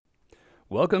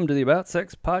Welcome to the About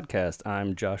Sex podcast.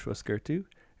 I'm Joshua Skirtu,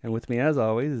 and with me, as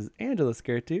always, is Angela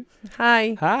Skirtu.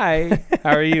 Hi. Hi.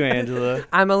 How are you, Angela?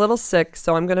 I'm a little sick,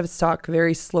 so I'm going to talk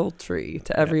very sultry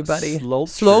to everybody.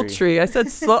 Sultry. I said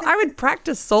slow. I would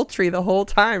practice sultry the whole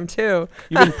time, too.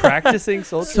 You've been practicing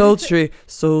sultry?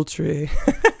 Sultry.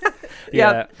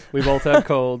 Yeah, we both have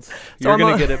colds. You're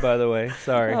going to get it, by the way.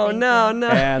 Sorry. Oh, no.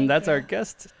 And that's our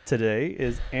guest today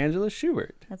is Angela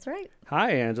Schubert. That's right.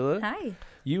 Hi, Angela. Hi.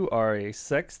 You are a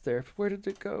sex therapist. Where did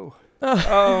it go?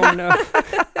 Oh, no.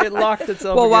 It locked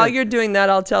itself Well, again. while you're doing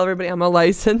that, I'll tell everybody I'm a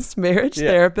licensed marriage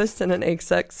therapist and an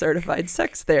ASEX certified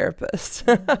sex therapist.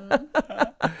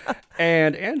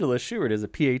 And Angela Schubert is a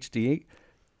PhD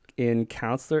in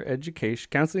counseling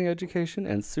education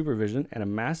and supervision, and a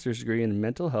master's degree in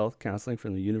mental health counseling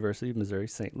from the University of Missouri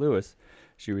St. Louis.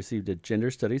 She received a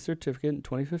gender studies certificate in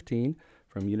 2015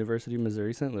 from University of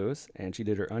Missouri St. Louis, and she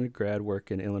did her undergrad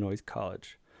work in Illinois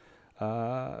College.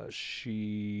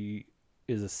 She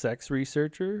is a sex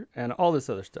researcher and all this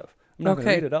other stuff. I'm not going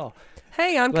to read it all.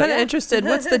 Hey, I'm kind of interested.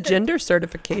 What's the gender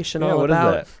certification all what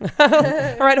about? Is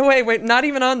that? Right away, wait, not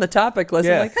even on the topic list.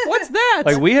 Yeah. I'm like, what's that?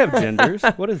 Like, we have genders.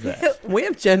 What is that? We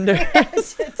have gender.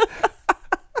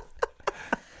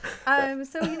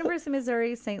 So University of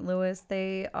Missouri St. Louis,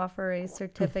 they offer a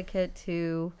certificate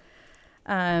to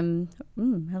to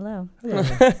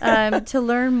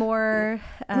learn more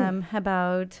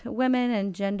about women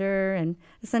and gender, and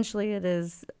essentially it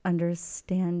is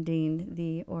understanding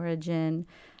the origin,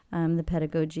 the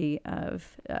pedagogy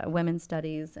of women's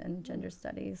studies and gender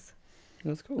studies.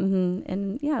 That's cool.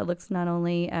 And yeah, it looks not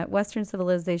only at Western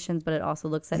civilizations, but it also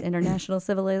looks at international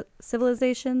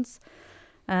civilizations.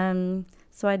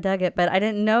 So I dug it, but I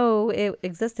didn't know it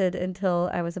existed until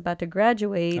I was about to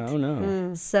graduate. Oh,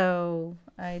 no. So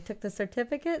I took the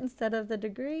certificate instead of the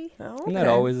degree. Oh, Isn't that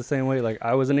always the same way? Like,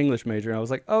 I was an English major, and I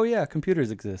was like, oh, yeah,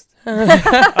 computers exist.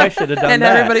 I should have done and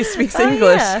that. everybody speaks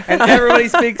English. Yeah. And everybody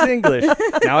speaks English.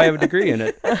 Now I have a degree in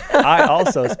it. I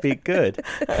also speak good.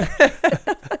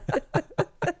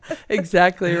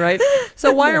 Exactly right.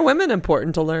 So why are women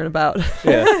important to learn about?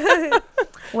 Yeah.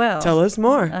 Well, Tell us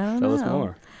more. I don't Tell us know.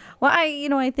 more. Well,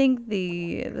 I think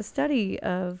the study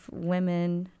of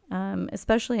women,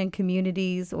 especially in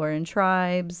communities or in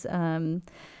tribes, in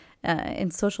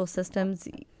social systems,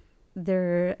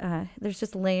 there's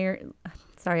just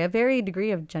a very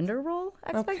degree of gender role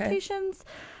expectations.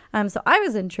 So I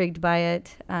was intrigued by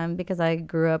it because I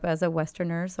grew up as a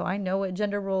Westerner, so I know what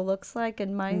gender role looks like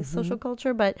in my social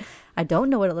culture, but I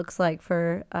don't know what it looks like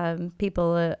for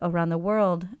people around the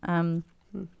world. And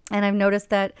I've noticed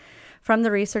that from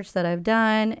the research that I've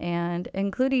done, and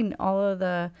including all of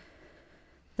the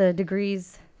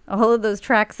degrees, all of those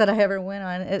tracks that I ever went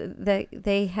on,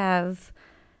 they have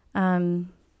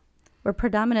were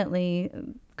predominantly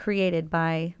created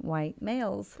by white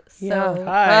males. So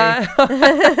Hi.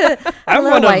 I'm hello,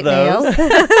 one white of those.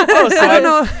 males. I don't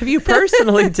know if you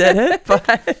personally did it,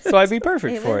 but So I'd be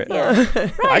perfect for it. Yeah.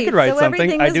 Right. I could write so something.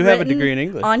 everything I is do have a written degree in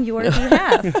English. on your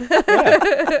behalf.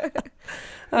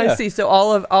 I Yeah. see. So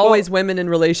always women in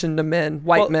relation to men,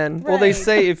 white men. Well, they Right.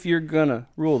 say if you're going to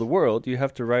rule the world, you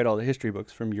have to write all the history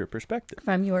books from your perspective.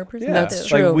 From your Yeah. perspective. That's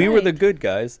true. Like, we were the Right. good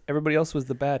guys. Everybody else was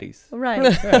the baddies. Right.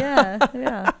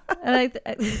 Yeah. And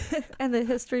and the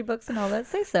history books and all that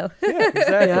say so. Yeah,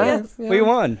 exactly. Yes. We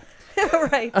won.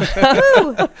 Right.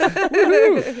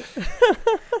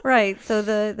 Right. So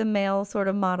the male sort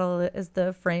of model is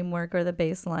the framework or the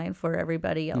baseline for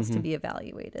everybody else to be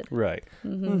evaluated. Right.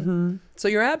 So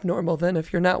you're abnormal then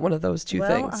if you're not one of those two Well,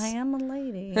 things. I am a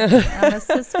lady. I'm a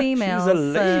cis female. She's a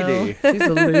lady. She's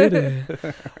a lady.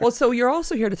 Well, so you're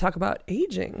also here to talk about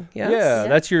aging. Yes? Yeah, Yeah.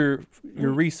 that's your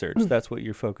research. That's what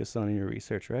you're focused on in your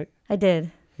research, right? I did.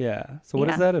 Yeah. So what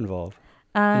does Yeah. that involve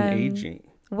in aging?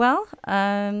 Well,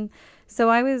 so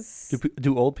I was.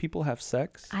 Do old people have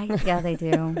sex? Yeah, they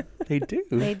do. They do.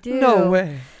 They do. No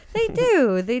way. They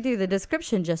do. They do. The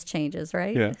description just changes,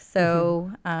 right? Yeah.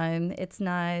 So it's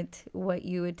not what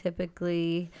you would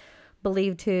typically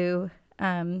believe to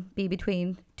be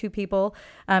between two people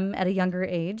at a younger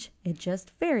age. It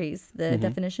just varies. The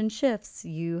definition shifts.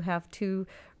 You have to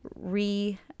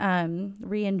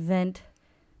reinvent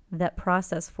that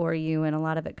process for you, and a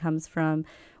lot of it comes from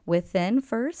within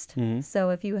first. So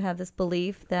if you have this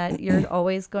belief that you're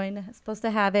always supposed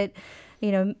to have it,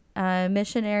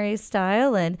 missionary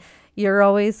style, and you're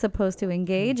always supposed to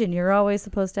engage, and you're always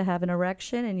supposed to have an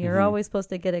erection, and you're always supposed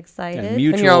to get excited. And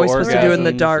mutual And you're always supposed to do it in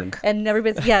the orgasms dark. And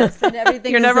everybody's and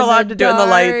everything. You're is never in allowed to do it in the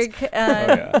light. dark.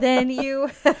 yeah. Then you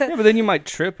Yeah, but then you might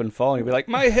trip and fall, and you'll be like,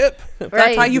 my hip. That's how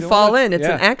Right. you don't fall wanna- in. It's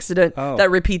an Yeah. accident Oh. that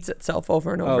repeats itself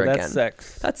over and over Oh, again. that's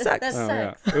sex. That's sex. That's Oh,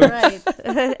 sex, yeah.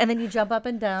 right? And then you jump up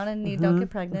and down, and you don't get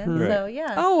pregnant. Right. So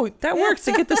yeah. Oh, that works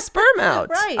to get the sperm out.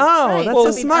 Right, Oh, right. that's Well, so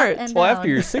Jumping smart. up and Well, down. after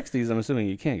your 60s, I'm assuming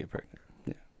you can't get pregnant.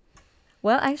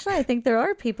 Well, actually, I think there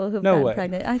are people who've No gotten way.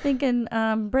 pregnant. I think in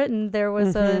Britain there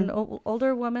was an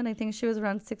older woman. I think she was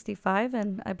around 65,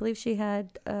 and I believe she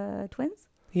had twins.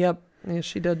 Yep. Yeah,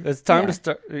 she did. It's time Yeah. to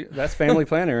start. That's family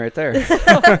planning right there. It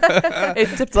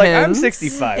depends. It's like, I'm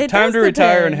 65. It Time does to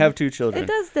retire and depend. have 2 children. It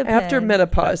does depend. After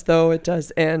menopause, though, it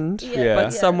does end. Yeah.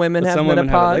 But some women But have some women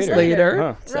have it menopause later. later.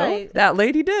 Huh. So Right. that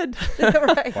lady did.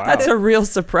 right. Wow. That's a real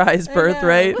surprise I birth, know.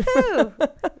 right? Woohoo.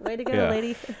 Way to go, Yeah.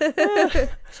 lady.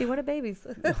 She wanted babies.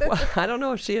 Well, I don't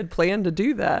know if she had planned to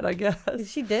do that, I guess.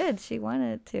 She did. She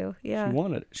wanted to. Yeah. She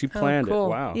wanted it. She planned cool. it.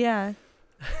 Wow. Yeah.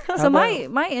 How So about-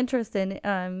 my interest in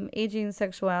aging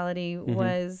sexuality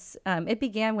was it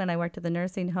began when I worked at the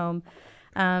nursing home.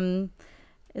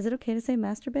 Is it okay to say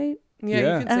masturbate? Yeah,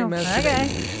 Yeah. you can say Oh, masturbate.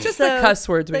 okay. Just So, the cuss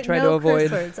words we But try no to avoid.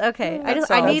 curse words. Okay. Yeah, I just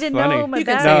that's I need to funny. know my You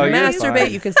can say No, you're boundaries. masturbate,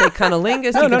 fine. you can say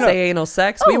cunnilingus, No, you no, can no. say anal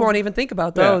sex. We Oh. won't even think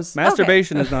about Yeah. those.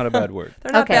 Masturbation is not a bad word.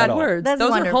 They're not Okay. bad At all. words. That's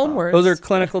Those wonderful. are home words. Those are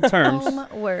clinical terms.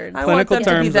 Home word. I want clinical them to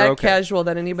be terms are that okay. casual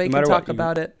that anybody No can matter talk what, you-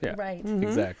 about it. Yeah. Right.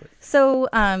 Exactly. So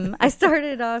I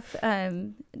started off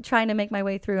trying to make my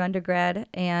way through undergrad,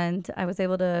 and I was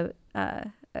able to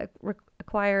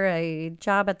acquire a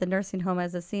job at the nursing home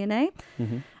as a CNA.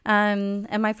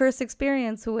 And my first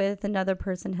experience with another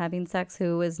person having sex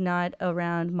who was not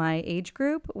around my age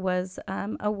group was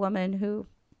a woman who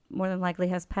more than likely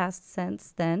has passed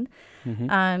since then.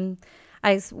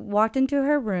 I walked into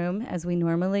her room, as we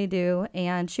normally do,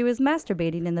 and she was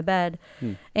masturbating in the bed.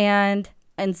 And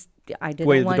I didn't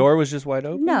Wait, want... the door was just wide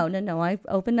open? No. I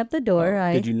opened up the door.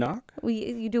 Did you knock?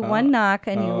 You do one knock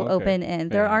and you okay. open in.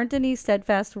 There Yeah. aren't any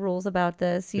steadfast rules about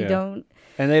this. You Yeah. don't.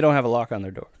 And they don't have a lock on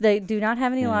their door. They do not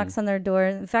have any locks on their door.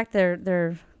 In fact,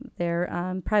 their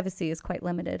privacy is quite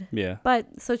limited. Yeah.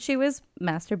 But so she was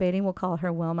masturbating. We'll call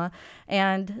her Wilma,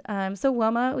 and so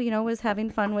Wilma, was having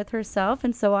fun with herself,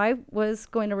 and so I was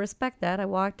going to respect that. I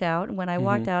walked out, and when I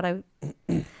walked out, I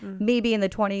maybe in the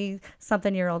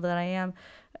 20-something-year-old that I am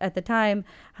at the time,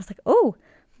 I was like, oh,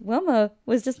 Wilma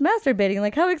was just masturbating.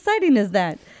 Like, how exciting is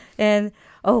that? And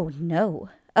oh no,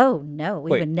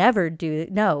 we Wait. would never do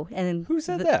no. And Who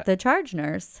said that? The charge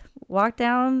nurse walked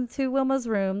down to Wilma's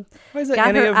room, Why is that got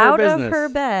any her of her out business? of her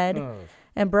bed, Oh,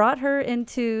 and brought her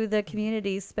into the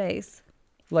community space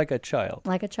like a child.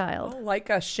 like a child. Oh, like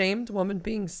a shamed woman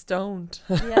being stoned.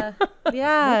 Yeah,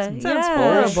 yeah, Sounds yeah.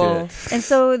 horrible. And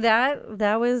so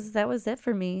that was it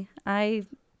for me.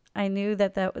 I knew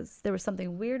that there was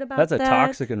something weird about That's a that.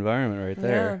 toxic environment right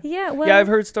there. Yeah, well, Yeah, I've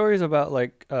heard stories about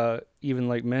like even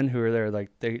like men who are there, like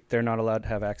they're not allowed to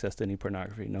have access to any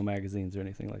pornography, no magazines or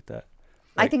anything like that.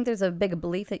 I think there's a big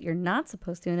belief that you're not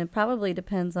supposed to, and it probably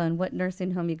depends on what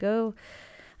nursing home you go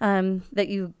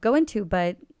into.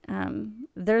 But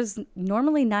there's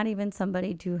normally not even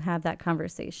somebody to have that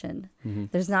conversation.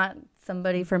 There's not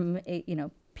somebody from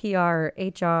PR,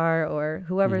 HR, or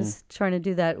whoever's trying to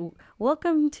do that.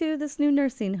 Welcome to this new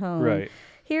nursing home. Right.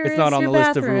 Here It's is not on your the list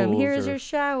of bathroom. rules Here is or- your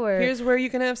shower. Here's where you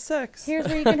can have sex. Here's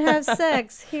where you can have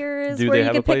sex. Here is Do where they you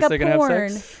have can a place pick up they can porn.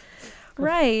 have sex?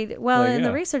 Right. Well, Like, in the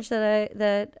yeah. research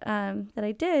that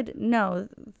I did, no,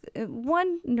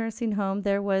 one nursing home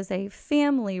there was a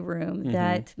family room Mm-hmm.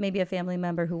 that maybe a family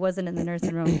member who wasn't in the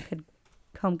nursing room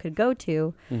could go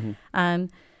to. Mm-hmm.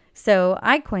 So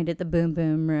I coined it the boom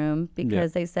boom room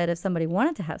because they said if somebody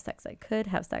wanted to have sex, they could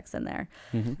have sex in there.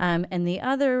 Mm-hmm. And the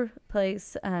other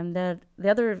place,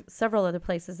 several other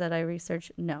places that I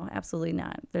researched, no, absolutely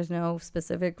not. There's no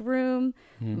specific room.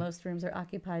 Mm-hmm. Most rooms are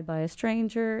occupied by a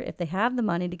stranger. If they have the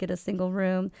money to get a single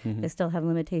room, they still have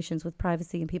limitations with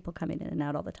privacy and people coming in and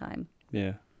out all the time.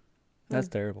 Yeah. That's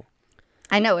terrible.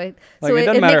 I know it. Like, So it it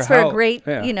doesn't matter makes for how- a great,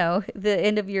 yeah. the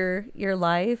end of your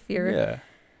life. Yeah.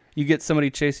 You get somebody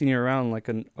chasing you around like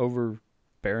an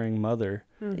overbearing mother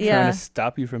trying Yeah. to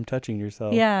stop you from touching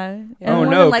yourself. Yeah. And Oh, more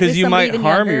no, than likely 'cause you somebody might even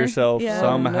harm younger. yourself Yeah.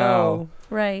 somehow.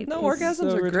 Right. No, It's- orgasms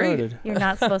So are great. retarded. You're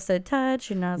not supposed to touch.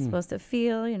 You're not supposed to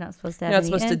feel. You're not supposed to have You're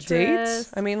not any supposed to date.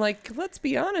 interest. I mean, like, let's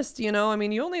be honest, you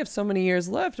only have so many years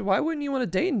left. Why wouldn't you want to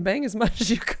date and bang as much as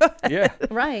you could? Yeah.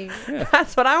 Right.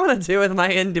 That's what I want to do with my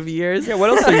end of years. Yeah, what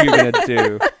else are you going to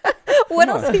do? What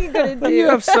else are you gonna do? You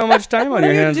have so much time on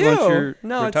your do you hands do? once you're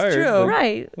No, it's retired. true. like,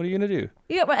 Right. What are you gonna do?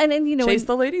 Yeah, and you know, Chase when-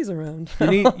 the ladies around.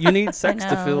 You need sex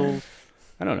to know. feel.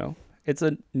 I don't know. It's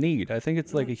a need. I think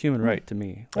it's like a human right to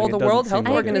me. Well, Like, the it doesn't World seem Health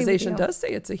like it. Organization you. does say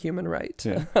it's a human right.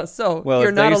 Yeah. So Well, you're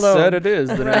if not they alone. said it is,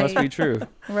 then it must Right. be true.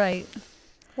 right.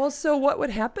 Well, so what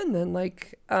would happen then?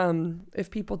 Like,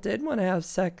 if people did want to have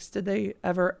sex, did they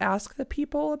ever ask the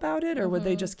people about it, or would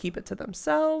they just keep it to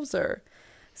themselves? Or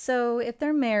So if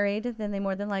they're married, then they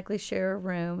more than likely share a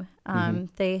room.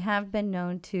 They have been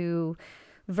known to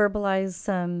verbalize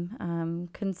some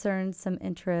concerns, some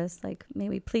interests, like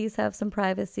maybe please have some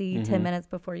privacy 10 minutes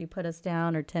before you put us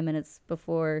down, or 10 minutes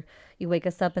before you wake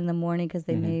us up in the morning, because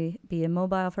they may be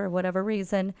immobile for whatever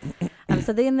reason.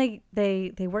 So then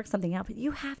they work something out, but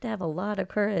you have to have a lot of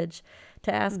courage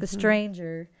to ask a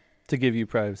stranger To give you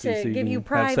privacy. to so you give you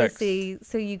can have sex. privacy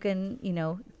so you can,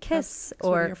 kiss sex with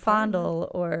or your fondle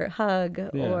or hug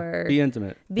Yeah. or Be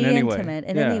intimate. be in any way. intimate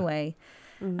in Yeah. any way.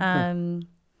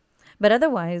 But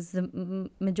otherwise, the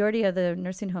majority of the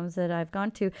nursing homes that I've gone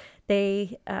to,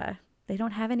 they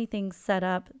don't have anything set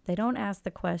up. They don't ask the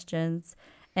questions.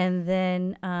 And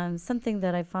then something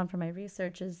that I found from my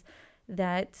research is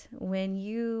that when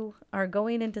you are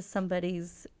going into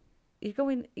somebody's,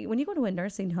 when you go to a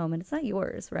nursing home, and it's not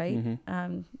yours, right?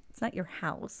 It's not your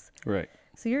house. Right.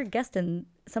 So you're a guest in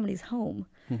somebody's home.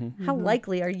 How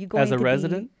likely are you going As a to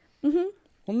resident?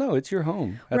 Well, no, it's your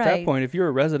home. At that Right. point, if you're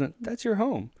a resident, that's your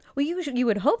home. Well, you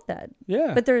would hope that.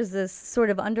 Yeah. But there's this sort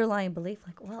of underlying belief,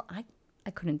 like, well,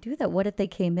 I couldn't do that. What if they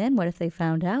came in? What if they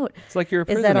found out? it's like you're a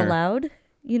Is prisoner. that allowed?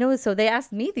 So they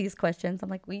asked me these questions. I'm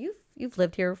like, well, you've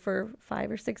lived here for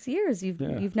 5 or 6 years.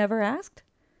 You've never asked?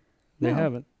 They No.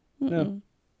 haven't. No.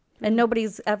 And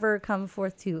nobody's ever come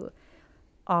forth to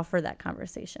offer that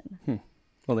conversation.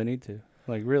 Well, they need to.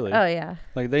 Like, really. Oh yeah,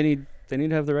 Like, they need to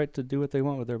have the right to do what they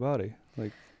want with their body.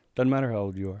 Like, doesn't matter how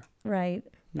old you are. right.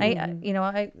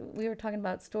 We were talking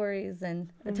about stories,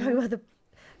 and talking about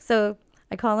so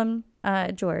I call him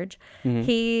George.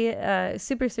 He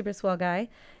super swell guy.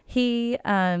 He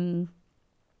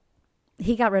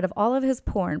got rid of all of his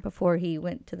porn before he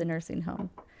went to the nursing home.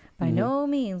 By no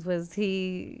means was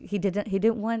he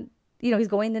didn't want, he's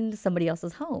going into somebody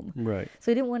else's home. Right.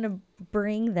 So he didn't want to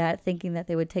bring that, thinking that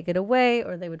they would take it away,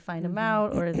 or they would find him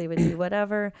out, or they would do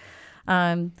whatever.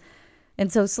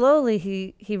 And so slowly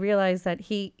he realized that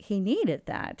he needed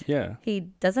that. Yeah. He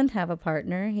doesn't have a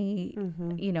partner. He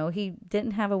he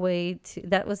didn't have a way to,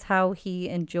 that was how he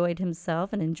enjoyed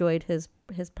himself and enjoyed his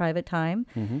private time.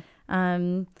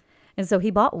 And so he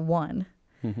bought one.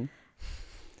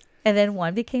 And then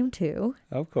one became two.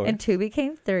 Of course. And two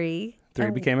became three. Three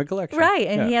and became a collection. Right,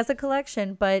 and Yeah. he has a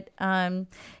collection, but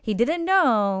he didn't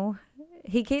know.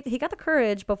 He got the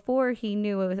courage before he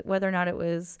knew whether or not it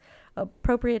was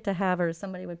appropriate to have, or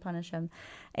somebody would punish him,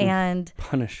 and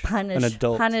Punish an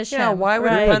adult. punish yeah, him. why would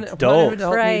right. why would an Adult.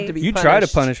 adult Right. need to be You punished? try to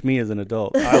punish me as an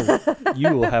adult,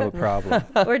 you will have a problem.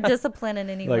 or discipline in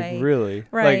any Like, way? really.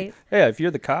 Right. Like, yeah, if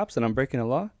you're the cops and I'm breaking a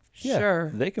law, yeah,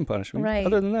 Sure. they can punish me. Right.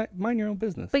 Other than that, mind your own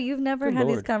business. But you've never Good had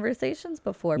these Lord. conversations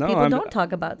before. No, People I'm- don't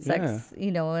talk about sex,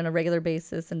 on a regular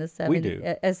basis. And We do.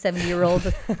 as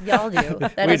 70-year-olds, y'all do.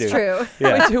 That We is do. true.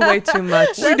 Yeah. We do way too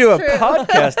much. We do a true.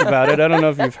 podcast about it. I don't know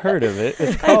if you've heard of it.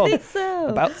 It's I called think so.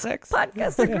 About Sex.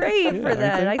 Podcasts are great Yeah, for aren't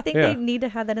that. they? I think Yeah. they need to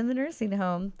have that in the nursing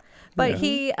home. But Yeah.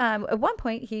 he, at one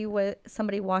point,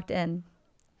 somebody walked in.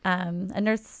 A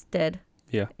nurse did.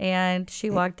 Yeah. And she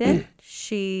walked in.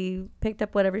 She picked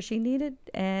up whatever she needed,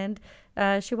 and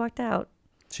she walked out.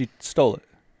 She stole it.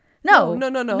 No.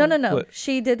 No. What?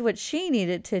 She did what she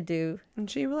needed to do, And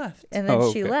she left. and then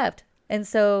she okay. left. And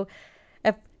so,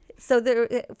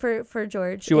 for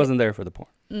George, She wasn't there for the porn.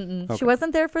 She Okay.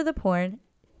 wasn't there for the porn.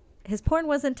 His porn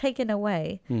wasn't taken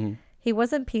away. Mm-hmm. He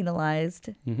wasn't penalized.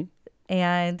 Mm-hmm.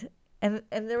 And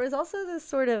there was also this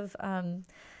sort of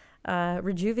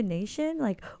rejuvenation,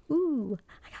 like, ooh,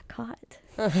 I got caught.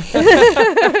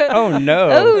 Oh no!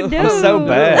 Oh no! I'm so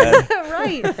bad.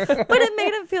 Right, but it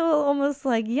made him feel almost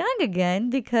like young again,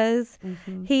 because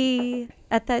he,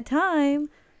 at that time,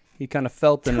 He kind of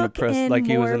felt in an Took oppressed, in like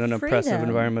he was more in an oppressive freedom.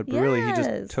 environment, but really he Yes.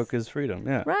 just took his freedom.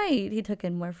 Yeah. right, he took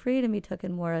in more freedom, he took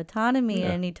in more autonomy,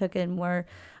 Yeah. and he took in more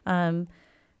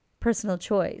personal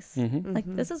choice. Mm-hmm. Like,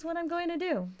 this is what I'm going to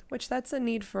do. Which that's a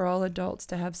need for all adults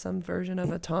to have some version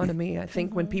of autonomy. I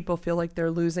think when people feel like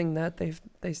they're losing that,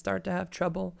 they start to have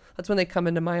trouble. That's when they come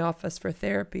into my office for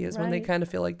therapy, is when they Right. kind of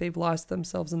feel like they've lost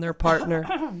themselves and their partner.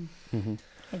 Mm-hmm.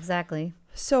 Exactly.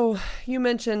 So you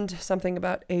mentioned something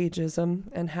about ageism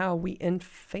and how we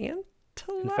infantilize.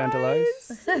 Infantilize?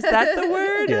 Is that the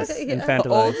word? Yes. Yeah.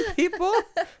 Infantilize. Old people.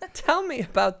 Tell me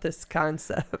about this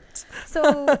concept.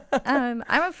 So I'm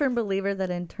a firm believer that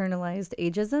internalized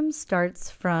ageism starts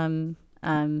from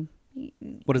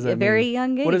What does that a very mean?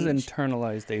 young age. What does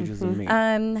internalized ageism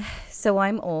mean? So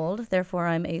I'm old, therefore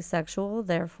I'm asexual,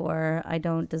 therefore I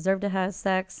don't deserve to have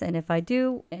sex, and if I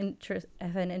do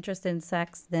have an interest in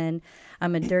sex, then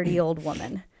I'm a dirty old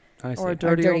woman. I see. Or a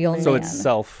dirty old So man. it's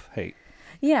self-hate.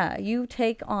 Yeah, you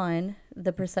take on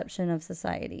the perception of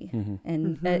society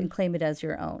and claim it as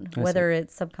your own, I whether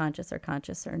it's subconscious or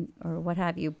conscious or what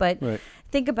have you. But Right.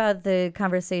 think about the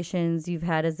conversations you've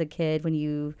had as a kid when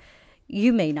you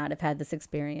may not have had this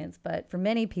experience, but for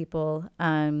many people,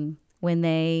 when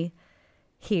they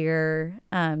hear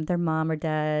their mom or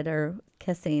dad or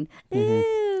kissing, ew,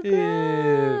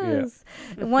 gross.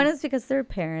 One is because they're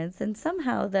parents, and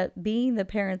somehow that being the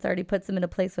parents already puts them in a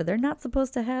place where they're not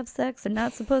supposed to have sex, they're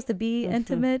not supposed to be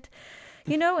intimate,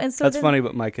 and so That's then, funny,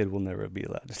 but my kid will never be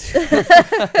allowed to do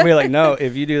that. We're like, no,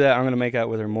 if you do that, I'm going to make out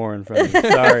with her more in front of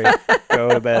you. Sorry. Go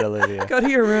to bed, Olivia. Go to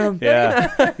your room.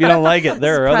 Yeah. If you don't like it,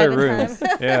 there are It's other private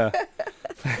rooms. Yeah.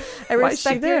 I Why is she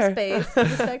respect your there? space, I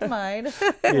respect mine.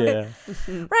 Yeah.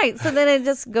 Right, so then it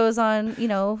just goes on,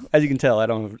 As you can tell, I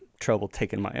don't have trouble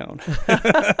taking my own.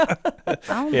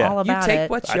 I'm Yeah. all You about take it.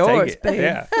 what's I yours, take it. babe.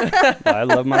 Yeah. I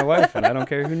love my wife, and I don't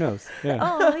care who knows. Yeah.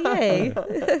 Oh, yay. Well,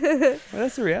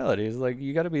 that's the reality. Is like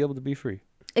you got to be able to be free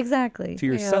Exactly. to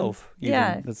yourself. Even.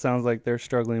 Yeah. It sounds like they're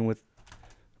struggling with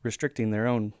restricting their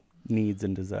own needs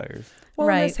and desires. Well,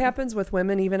 and this Right. happens with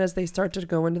women even as they start to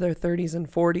go into their 30s and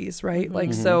 40s, right? Mhm. Like,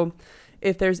 Mhm. so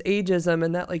if there's ageism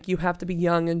and that, like, you have to be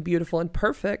young and beautiful and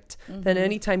perfect, then Mhm.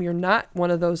 anytime you're not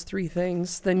one of those three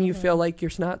things, then you feel Mhm. like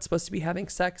you're not supposed to be having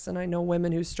sex. And I know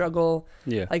women who struggle,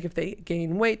 Yeah. like, if they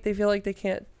gain weight, they feel like they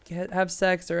can't have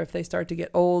sex, or if they start to get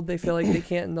old, they feel like they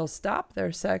can't, and they'll stop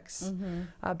their sex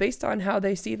based on how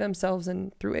they see themselves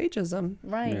and through ageism.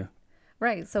 Right. Yeah.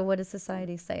 Right. So what does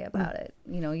society say about it?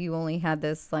 You only had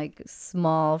this like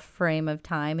small frame of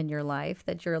time in your life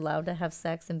that you're allowed to have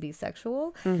sex and be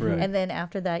sexual. Right. And then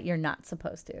after that, you're not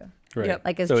supposed to. Right. Yep.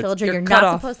 Like as So it's children, you're you're cut not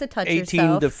off supposed to touch 18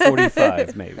 yourself. to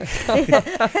 45, maybe.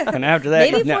 And after that,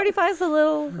 Maybe no. 45 is a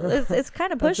little, it's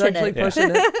kind of That's pushing actually it. Yeah.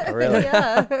 pushing it. Oh, really?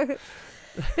 Yeah.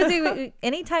 Because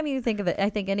anytime you think of it, I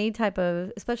think any type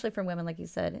of, especially for women, like you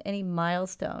said, any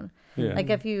milestone, Yeah. like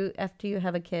after you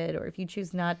have a kid, or if you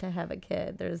choose not to have a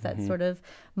kid, there's that Mhm. sort of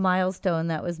milestone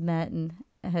that was met and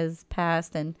has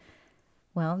passed, and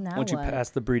well, now Once you what? pass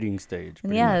the breeding stage.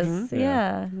 pretty Yes, much.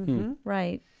 yeah, Mhm.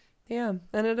 right. Yeah,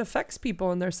 and it affects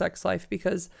people in their sex life,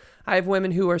 because I have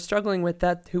women who are struggling with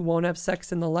that, who won't have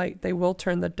sex in the light. They will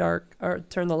turn the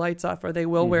lights off, or they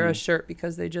will wear a Mhm. shirt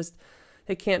because they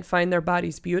can't find their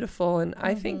bodies beautiful. And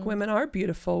I think Mhm. women are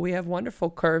beautiful. We have wonderful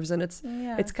curves, and it's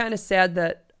Yeah. kind of sad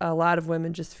that a lot of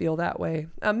women just feel that way.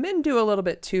 Men do a little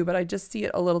bit too, but I just see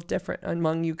it a little different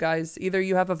among you guys. Either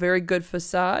you have a very good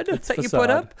facade It's that facade, you put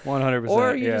up, 100%.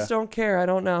 or you yeah. just don't care. I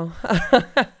don't know.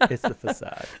 It's the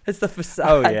facade. It's the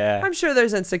facade. Oh, yeah. I'm sure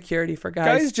there's insecurity for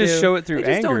guys. Guys just too. show it through They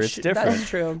just anger. don't It's different. That's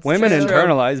true. It's Women true.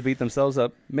 internalize, beat themselves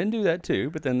up. Men do that too,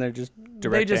 but then they're just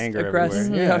direct They just anger aggress,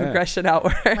 everywhere. have aggression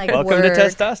outward. Like Welcome work. to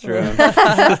testosterone.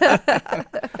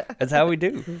 That's how we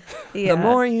do. Yeah. The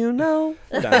more you know.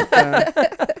 Dun, dun.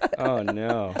 Oh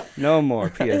no, no more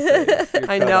PSAs. You're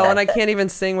I cut know, off. and I can't even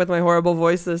sing with my horrible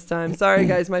voice this time. Sorry,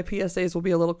 guys, my PSAs will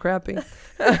be a little crappy.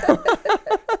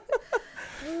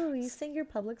 Ooh, you sing your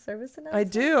public service I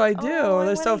announcements? do. Oh,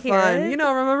 They're I so wanna hear fun. it.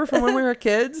 Remember from when we were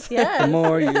kids? The Yes.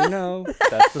 more you know.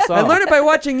 That's the song. I learned it by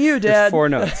watching you, There's Dad. 4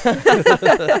 notes.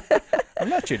 I'm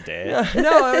not your dad.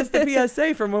 No, it was the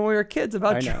PSA from when we were kids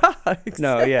about I know. drugs.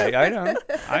 No, yeah, I know.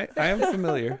 I am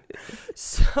familiar.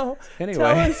 So Anyway,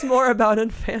 tell us more about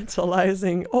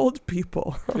infantilizing old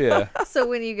people. yeah. So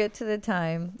when you get to the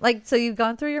time, so you've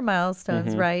gone through your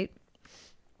milestones, Mhm. right?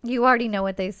 You already know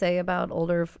what they say about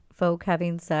older folk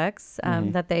having sex,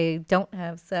 Mhm. that they don't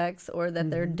have sex or that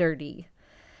they're Mhm. dirty.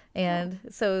 And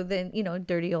so then,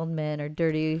 dirty old men or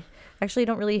dirty, actually you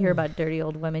don't really hear about dirty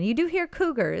old women. You do hear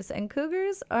cougars, and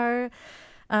cougars are,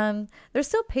 they're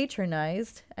still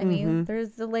patronized. I mean, Mhm.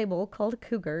 there's the label called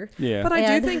cougar, Yeah. But I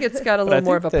And- do think it's got a But I little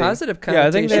more of think a they- positive Yeah, I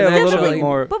connotation. think they have a little actually. bit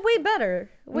more but way better,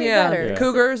 way Yeah, better. Yeah.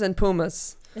 cougars and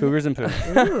pumas. cougars and pumas.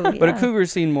 Ooh, But a yeah.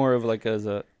 cougar's seen more of like as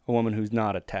a woman who's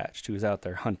not attached, who's out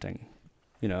there hunting,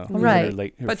 who's in her Right.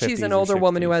 her But she's 50s an or older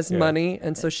woman who 60s. has Yeah. money,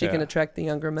 and so she can Yeah. attract the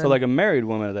younger men. So like a married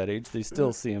woman at that age, they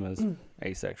still see him as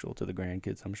asexual to the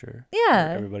grandkids, I'm sure.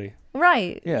 Yeah. Everybody.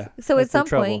 Right. Yeah. So that's at the some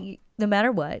trouble. point, no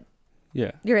matter what,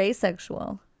 Yeah. you're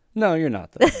asexual. No, you're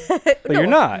not though. But No, you're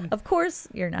not. Of course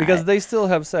you're not. Because they still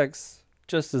have sex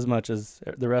just as much as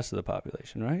the rest of the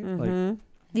population, right? Like Mhm.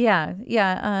 Yeah.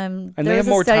 And they have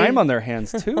more time on their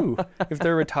hands too. If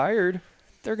they're retired,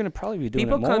 they're going to probably be doing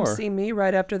People it more. come see me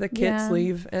right after the kids Yeah.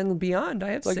 leave and beyond. I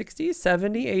have Like- 60,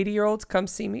 70, 80-year-olds come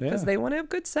see me because Yeah. they want to have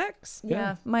good sex.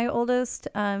 Yeah. My oldest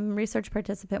research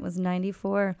participant was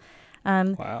 94,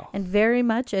 and Wow. very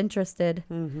much interested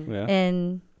Mm-hmm. Yeah.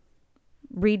 in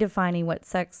redefining what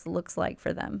sex looks like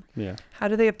for them. Yeah. How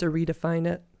do they have to redefine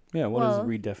it? Yeah. What is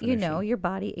redefinition? You know, your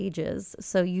body ages.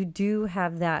 So you do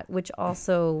have that, which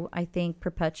also, I think,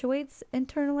 perpetuates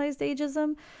internalized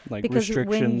ageism. like Because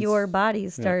restrictions. when your body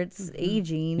starts Mhm.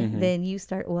 aging, Mhm. then you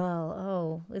start,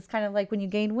 it's kind of like when you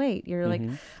gain weight. You're like,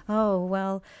 Mhm. oh,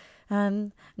 well,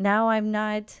 now I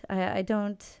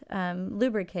don't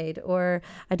lubricate, or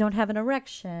I don't have an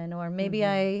erection, or maybe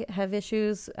I have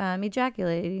issues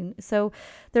ejaculating. So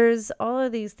there's all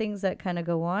of these things that kind of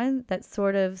go on that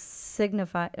sort of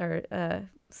signify or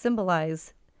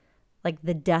symbolize like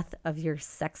the death of your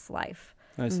sex life.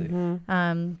 I see. Mm-hmm.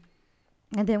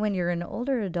 And then when you're an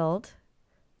older adult,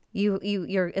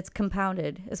 you're it's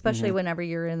compounded, especially Mhm. whenever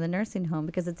you're in the nursing home,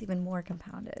 because it's even more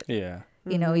compounded. Yeah.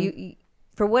 You know, Mm-hmm. you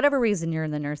for whatever reason you're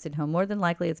in the nursing home, more than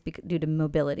likely it's due to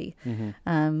mobility,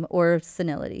 Mm-hmm. or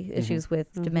senility issues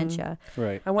with Mhm. dementia.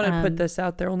 Right. I want to put Um, this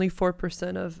out there. Only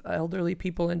 4% of elderly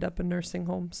people end up in nursing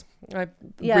homes. I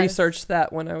Yes. researched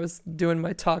that when I was doing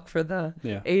my talk for the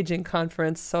Yeah. aging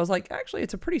conference. So I was like, actually,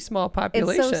 it's a pretty small It's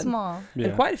population. so small, Yeah.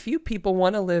 And quite a few people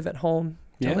want to live at home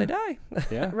till Yeah. they die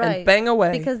Yeah. right? and bang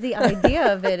away. Because the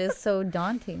idea of it is so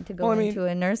daunting to go Well, I mean, into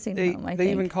a nursing They home. I they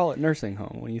think. even call it nursing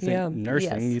home. When you think Yeah.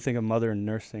 nursing, Yes. you think of mother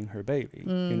nursing her baby.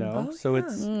 You Mm. know, Oh, so yeah.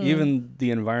 it's Mm. even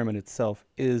the environment itself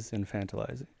is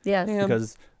infantilizing Yes. Yeah.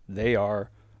 because they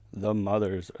are the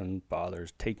mothers and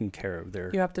fathers taking care of their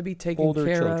You have to be taken older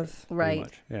care children. of. pretty Right.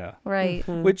 much. Yeah. Right.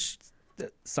 Mhm. Which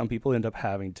some people end up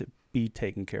having to be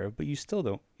taken care of, but you still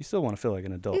don't. You still want to feel like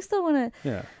an adult. You still want to.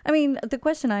 Yeah. I mean, the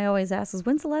question I always ask is,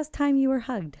 when's the last time you were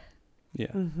hugged? Yeah.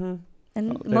 Mhm.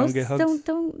 And Oh, they don't most get hugs?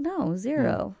 don't know.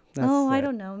 Zero. That's I sad.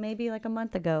 don't know. Maybe like a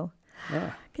month ago.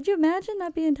 Ah, Could you imagine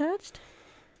not being touched?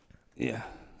 yeah.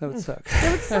 That would suck.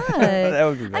 It would suck. That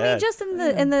would be bad. I mean, just in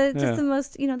the Yeah. the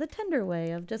most the tender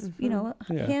way of just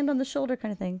Yeah. hand on the shoulder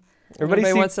kind of thing. Everybody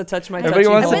see- wants to touch my Everybody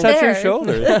touchy wants to I hole. went touch your there.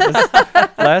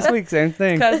 shoulder. Last week, same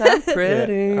thing. Because I'm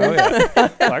pretty. Yeah. Oh yeah.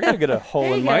 Well, I gotta get a hole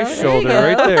There in you my go, there you shoulder go.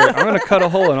 right there. I'm gonna cut a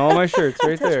hole in all my shirts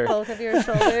right Touch there. both of your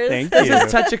shoulders. Thank This you.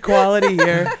 is touch equality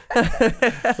here.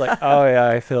 It's like, oh yeah,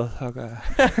 I feel. Oh god.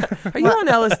 Are you on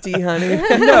LSD, honey?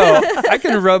 No, I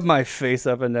can rub my face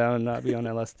up and down and not be on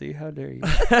LSD. How dare you?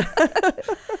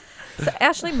 So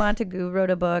Ashley Montagu wrote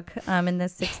a book in the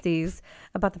 60s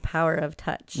about the power of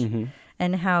touch Mm-hmm.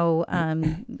 and how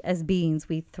as beings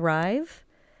we thrive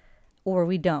or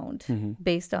we don't Mm-hmm.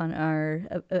 based on our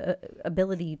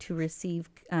ability to receive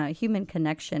human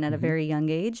connection at a Mhm. very young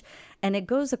age. And it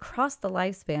goes across the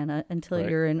lifespan until Right.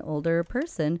 you're an older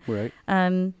person, Right.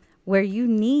 where you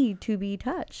need to be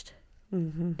touched.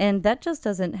 Mm-hmm. And that just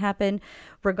doesn't happen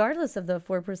regardless of the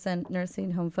 4%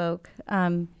 nursing home folk.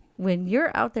 When you're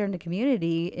out there in the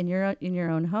community, in your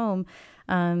own home,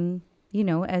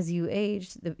 as you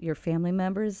age, your family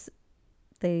members,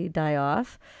 they die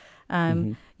off.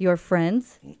 Mhm. Your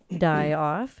friends die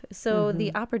off. So Mhm.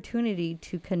 the opportunity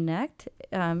to connect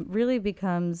really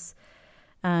becomes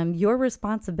your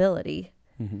responsibility,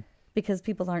 Mhm. because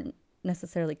people aren't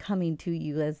necessarily coming to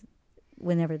you as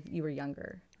whenever you were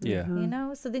younger. Yeah.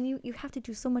 Mhm. So then you have to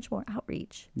do so much more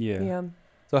outreach. Yeah. Yeah.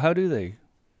 So how do they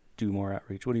do more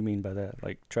outreach? What do you mean by that?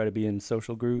 Like try to be in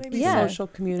social groups? Maybe Yeah. social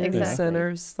community Exactly.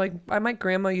 centers. Like my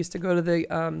grandma used to go to the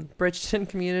Bridgeton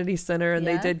Community Center, and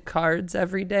they Yeah. did cards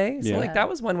every day. So Yeah. like that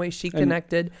was one way she And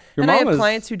connected. Your And I mom have is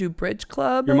clients who do Bridge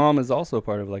Club. your mom is also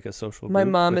part of like a social group. My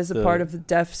mom with is a part of the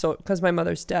deaf, because my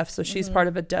mother's deaf, so she's Mhm. part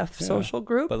of a deaf Yeah. social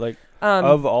group. But like Um,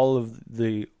 of all of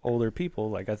the older people,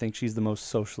 like I think she's the most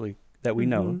socially that we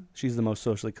know. Mhm. She's the most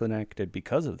socially connected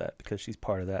because of that, because she's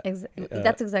part of that.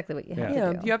 That's exactly what you have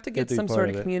yeah, to do. you have to get Get to be some part sort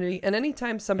of of it. community. And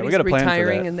anytime somebody's gotta plan for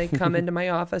retiring that. and they come into my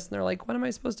office and they're like, "What am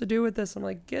I supposed to do with this?" I'm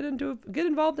like, "Get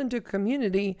involved into a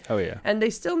community." Oh yeah. And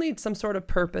they still need some sort of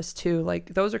purpose too.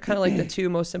 Like those are kind of like the two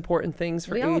most important things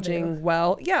for We all aging do.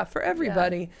 well. Yeah, for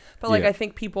everybody. But like Yeah. I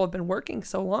think people have been working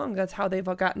so long, that's how they've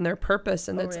gotten their purpose.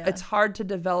 And Oh, it's yeah. it's hard to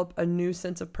develop a new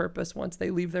sense of purpose once they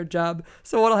leave their job.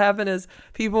 So what'll happen is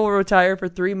people will retire for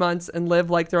 3 months and live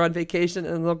like they're on vacation,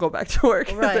 and they'll go back to work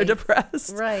because they're Right.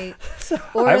 depressed. Right. So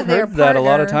Or I've their heard that a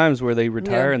lot of partner- times where they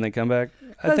retire Yeah. and they come back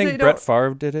I 'Cause think they Brett don't-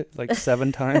 Favre did it like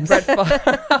 7 times. Brett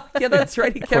Favre. Yeah, that's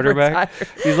right. He kept Quarterback. retired.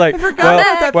 He's like, about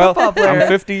that football I'm player."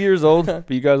 50 years old, but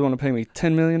you guys want to pay me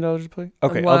 $10 million to play?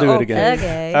 Okay, I'll do Wow, it again.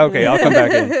 Okay. Okay, I'll come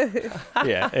back in.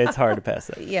 Yeah, it's hard to pass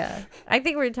that. Yeah, I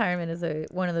think retirement is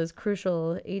one of those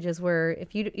crucial ages where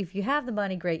if you have the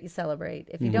money, great, you celebrate.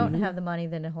 If you don't have the money,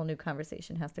 then a whole new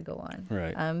conversation has to go on.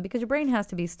 Right. Because your brain has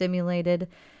to be stimulated,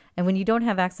 and when you don't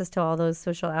have access to all those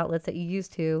social outlets that you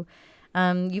used to,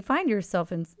 you find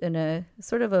yourself in a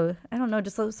sort of a, I don't know,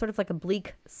 just sort of like a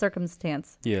bleak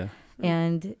circumstance. Yeah.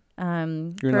 And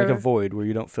You're in like a void where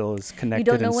you don't feel as you connected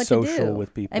don't know and what social to do.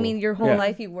 with people. I mean, your whole Yeah.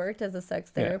 life you worked as a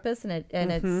sex Yeah. therapist, and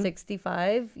at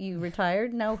 65 you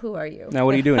retired. Now who are you? Now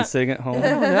what are you doing? Sitting at home? I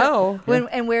don't know.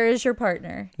 And where is your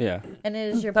partner? Yeah. And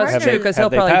is your That's partner? true because Have he'll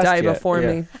they probably passed die yet? before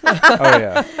Yeah. me. Oh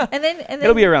yeah. and then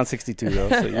It'll be around 62 though,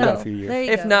 so you got Oh, a few years. there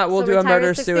you If go. not, we'll do a retire at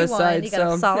murder 61, suicide, You got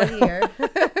so- a solid year.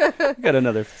 You got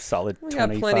another solid We got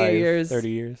 25, plenty of years. 30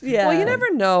 years. Yeah. Well, you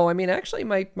never know. I mean, actually,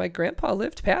 my grandpa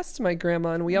lived past my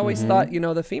grandma, and we always thought,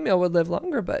 the female would live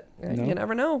longer, but No. you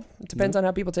never know. It depends on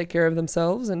how people take care of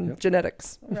themselves and Yep.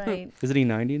 genetics. Right. Isn't he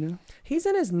 90 now? He's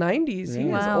in his 90s. He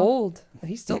Yeah. is Wow. old.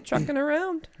 He's still trucking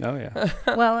around. Oh yeah.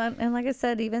 Well, and like I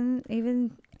said,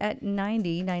 even at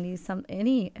 90 some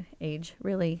any age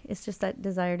really, it's just that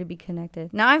desire to be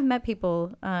connected. Now I've met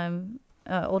people,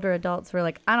 older adults who are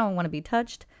like, I don't want to be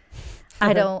touched.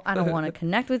 I don't want to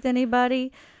connect with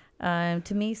anybody.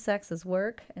 To me, sex is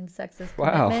work, and sex is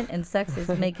Wow. commitment, and sex is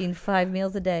making 5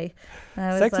 meals a day. And I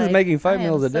was Sex is like, making 5 I am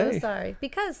meals a so day. sorry,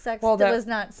 because sex Well, that- was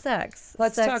not sex.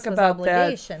 Let's sex talk was about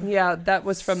obligation. that. Yeah, that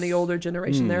was from the older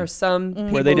generation. There are some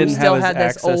people Where they who didn't still have had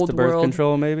as this access old to birth world.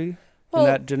 control, maybe Well,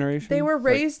 in that generation. They were Like,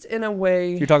 raised in a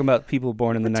way. you're talking about people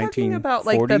born in the We're talking 1940s about,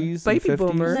 like, the and baby 50s?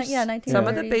 boomers. Yeah, Some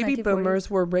of the 1930s, baby 1940s.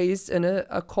 boomers were raised in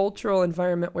a cultural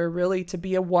environment where really to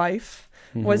be a wife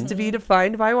Mm-hmm. was to be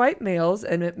defined by white males,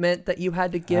 and it meant that you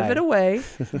had to give it Aye. away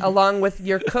along with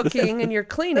your cooking and your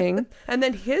cleaning, and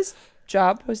then his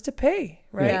job was to pay,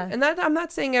 right? Yeah. And that I'm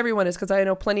not saying everyone is, because I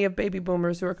know plenty of baby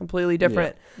boomers who are completely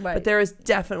different, Right. but there is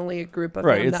definitely a group of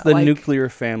Right, them it's that the like, nuclear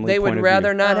family. they point would of rather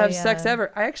view. not Oh, have sex yeah.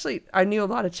 ever. I knew a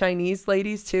lot of Chinese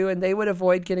ladies too, and they would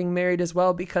avoid getting married as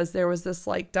well because there was this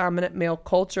like dominant male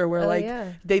culture where Oh, like yeah.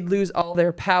 they'd lose all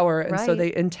their power, and so Right.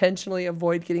 they intentionally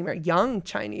avoid getting married. Young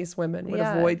Chinese women would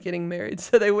Yeah. avoid getting married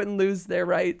so they wouldn't lose their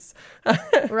rights.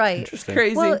 Right. Interesting.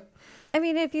 Crazy. Well, I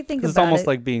mean, if you think 'Cause about it's almost it,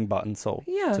 like being bought and sold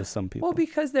Yeah. to some people. Well,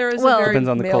 because there is Well- a very Depends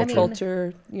on the male culture.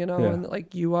 culture, Yeah. and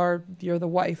like you're the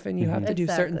wife and you have to do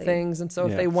certain Exactly. things, and so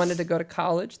if Yeah. they wanted to go to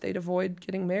college, they'd avoid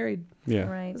getting married. yeah.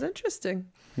 right. It's interesting.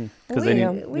 Because we, they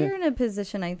Yeah. need, we're in a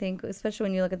position, I think, especially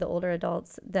when you look at the older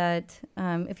adults, that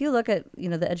if you look at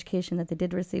the education that they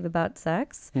did receive about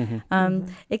sex,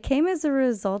 it came as a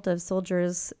result of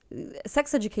soldiers.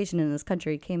 Sex education in this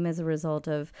country came as a result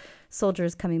of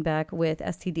soldiers coming back with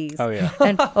STDs. Oh yeah.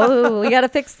 And we got to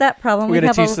fix that problem. We gotta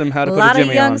have teach them how to put a lot of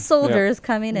Jimmy young on. soldiers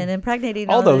coming in and impregnating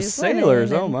All those these women,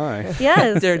 sailors. Oh and- my.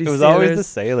 Yes, Dirty It was always the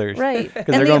sailors. sailors. right. Because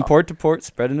And they're the- going port to port,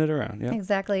 spreading it around. Yeah.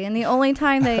 Exactly. And the only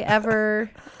time they ever,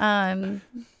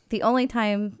 the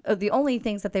only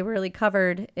things that they really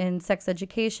covered in sex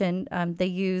education, they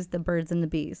used the birds and the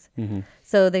bees. Mm-hmm.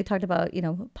 So they talked about,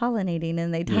 pollinating,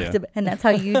 and they talked Yeah. about, and that's how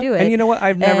you do it. And you know what?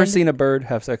 I've never And- seen a bird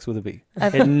have sex with a bee.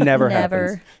 I've It never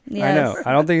happens. Yes. I know.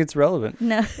 I don't think it's relevant.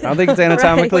 No. I don't think it's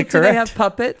anatomically Like, do they correct. have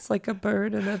puppets like a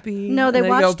bird and a bee? No, and they go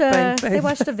watched bang, a bang? they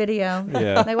watched a video.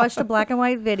 Yeah. They watched a black and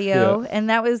white video, and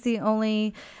that was the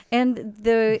only. And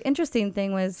the interesting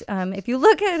thing was, if you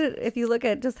look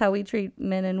at just how we treat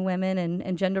men and women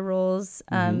and gender roles,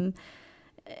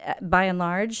 by and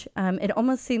large, it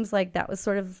almost seems like that was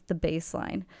sort of the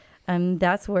baseline.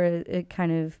 That's where it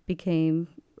kind of became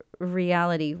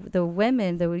reality. The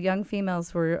women, the young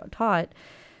females, were taught,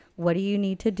 what do you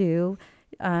need to do?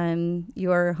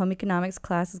 Your home economics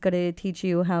class is going to teach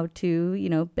you how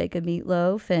to, bake a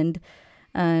meatloaf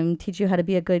and teach you how to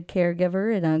be a good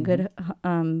caregiver and a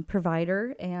good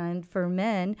provider. And for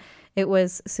men, it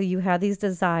was, so you have these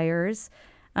desires.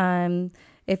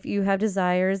 If you have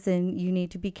desires, then you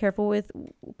need to be careful with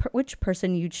which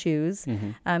person you choose.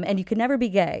 And you can never be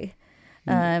gay.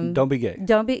 Don't be gay.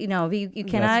 Don't be, you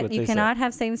cannot, what you they cannot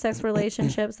have same-sex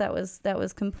relationships. That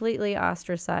was completely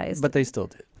ostracized. But they still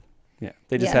did. Yeah.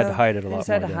 They just Yeah. had to hide it a They lot just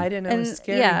more. had to then. hide it, and it and was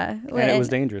scary. yeah, And it was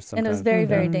dangerous sometimes. and it was very,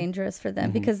 very Mhm. dangerous for them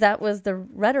Mhm. because that was the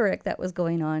rhetoric that was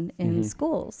going on in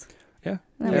schools. Yeah.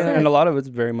 That Yeah. was it. And a lot of it's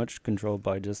very much controlled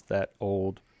by just that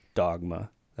old dogma,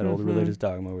 that old Mhm. religious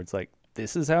dogma where it's like,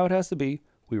 this is how it has to be.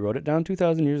 We wrote it down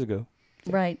 2,000 years ago.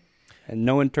 Right. And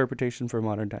no interpretation for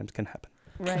modern times can happen.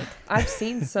 Right. I've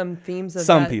seen some themes of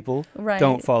Some that. people Right.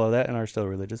 don't follow that and are still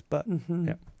religious, but Mhm.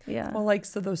 Yeah. Yeah. Well, like,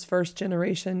 so those first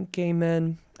generation gay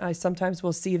men, I sometimes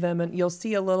will see them and you'll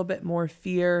see a little bit more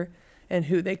fear in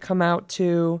who they come out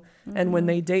to and when Mhm.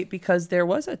 they date, because there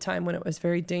was a time when it was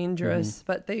very dangerous,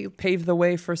 but they paved the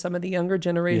way for some of the younger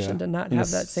generation to not in have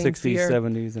the that same 60s, fear.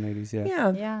 70s, and 80s, yeah.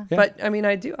 Yeah. Yeah. Yeah. But I mean,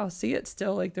 I'll see it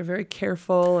still. Like, they're very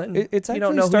careful and It's you actually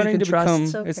don't know who you starting can to trust. become.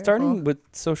 So it's careful. starting with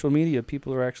social media.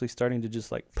 People are actually starting to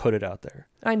just like put it out there.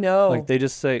 I know. Like they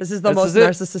just say, This is the "This most is it."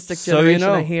 narcissistic So you generation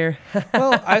I know. hear.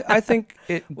 Well, I think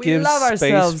it We gives love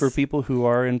space ourselves. for people who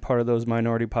are in part of those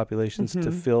minority populations to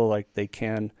Mhm. feel like they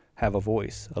can have a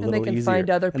voice a And little they can easier, find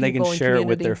other and they can people in share it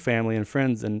with their community. family and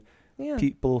friends. And Yeah.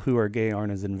 people who are gay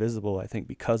aren't as invisible, I think,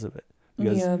 because of it.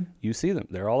 Because Yeah. you see them;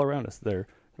 they're all around us. They're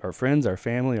our friends, our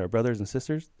family, our brothers and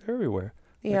sisters. They're everywhere.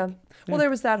 Yeah. yeah. Well,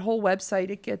 there was that whole website,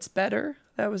 It Gets Better.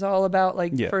 That was all about,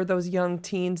 like, Yeah. for those young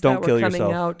teens Don't that kill were coming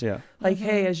yourself. out. Yeah, Like,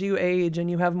 hey, Mhm. as you age and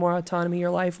you have more autonomy,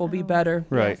 your life will be Oh. better.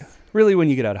 right. Yes. Really, when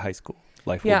you get out of high school,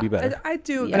 life Yeah, will be better. I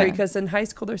do Yeah. agree, because in high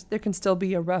school there can still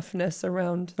be a roughness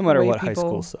around No matter the way what, high people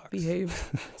school sucks. behave.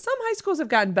 Some high schools have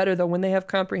gotten better though. When they have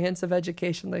comprehensive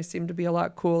education, they seem to be a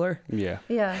lot cooler. Yeah.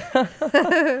 Yeah.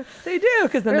 They do,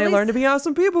 because then Or at they learn least to be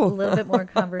awesome A people. little bit more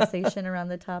conversation around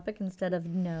the topic instead of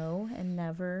no and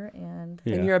never and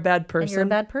Yeah. And you're a bad person. and you're a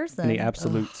bad person. Any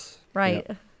absolutes. Right.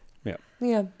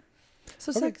 Yeah.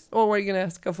 So Okay. sex. Oh, what are you gonna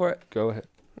ask? Go for it. Go ahead.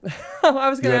 I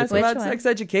was gonna had a ask Which about one? sex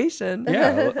education.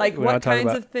 Yeah. Like, we wanna what talk kinds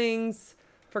about- of things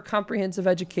for comprehensive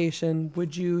education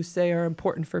would you say are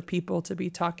important for people to be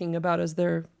talking about as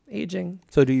they're aging?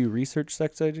 So, do you research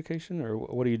sex education, or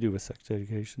what do you do with sex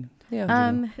education?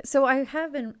 Yeah. So I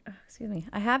have been,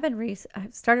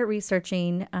 I've started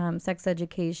researching sex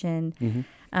education.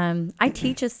 Mm-hmm. I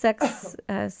teach a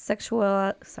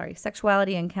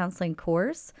sexuality and counseling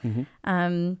course, Mm-hmm.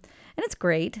 and it's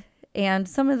great. And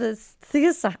some of this,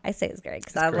 I say it's great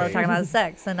because I love great. talking about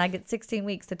sex, and I get 16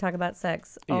 weeks to talk about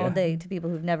sex all Yeah. day to people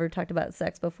who've never talked about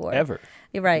sex before. Ever.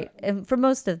 You're right, and for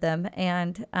most of them,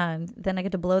 and then I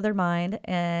get to blow their mind,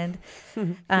 and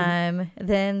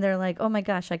then they're like, "Oh my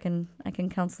gosh, I can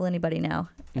counsel anybody now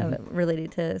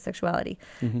related to sexuality."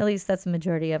 Mhm. At least that's the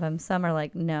majority of them. Some are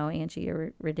like, "No, Angie,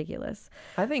 you're ridiculous."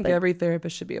 I think but- every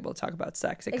therapist should be able to talk about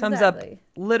sex. It comes up Exactly.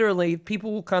 literally.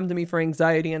 People will come to me for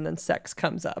anxiety, and then sex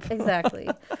comes up. Exactly.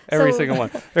 Every So- single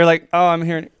one. They're like, "Oh, I'm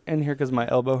here in here because my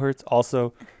elbow hurts."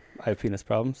 Also, I have penis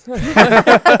problems.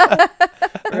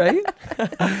 Right?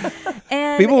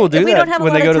 And People will do if we that don't have a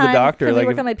when lot they of go to the time, doctor, Can like we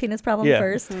work if- on my penis problem Yeah.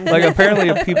 first? Like apparently,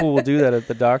 if people will do that at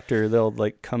the doctor, they'll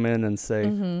like come in and say,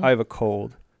 Mhm. "I have a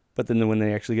cold," but then when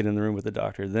they actually get in the room with the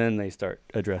doctor, then they start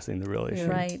addressing the real issue.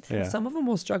 Right. Yeah. Some of them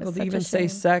will struggle It's to such a even say shame.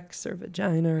 sex or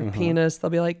vagina or Uh-huh. penis.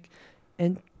 They'll be like,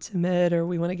 intimate, or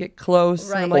we want to get close.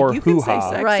 And I'm Right. like, Or you can say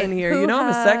hoo-ha. sex Right. in here. You know I'm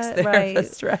a sex Hoo-ha, right.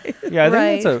 therapist, right? Yeah, I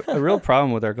think that's Right. a real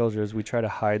problem with our culture is we try to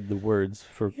hide the words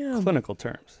for Yeah. clinical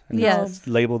terms and Yes. just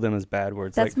label them as bad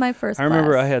words. That's Like my first. I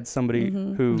remember class. I had somebody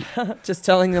Mhm. who Just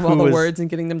telling them all Who the was- words and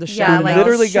getting them to Yeah, shout who it like, out.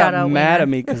 literally shut got up, mad wiener. at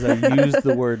me because I used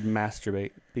the word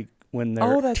masturbate when their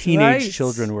Oh, that's teenage right.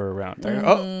 children were around. They're,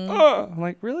 Mhm. I'm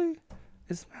like, really?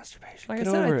 It's masturbation. Like I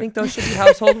Get said, over I it. think those should be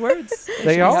household words. They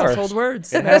should be are. household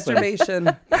words. It happens. Masturbation.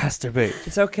 Masturbate.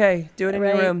 It's okay. Do it in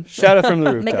Right. your room. Shout it from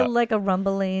the Make it rooftop. like a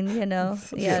rumbling,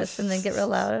 yes, and then get real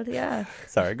loud. Yeah.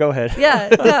 Sorry, go ahead. Yeah,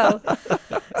 no.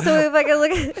 So if I can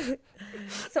look at,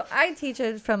 so I teach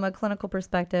it from a clinical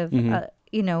perspective. Mhm.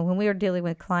 When we were dealing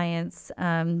with clients,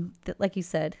 that, like you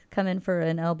said, come in for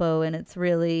an elbow and it's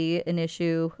really an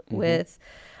issue Mhm. with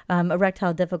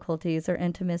erectile difficulties or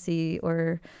intimacy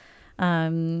or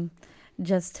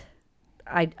just.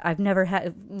 I've never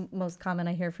had, most common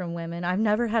I hear from women, I've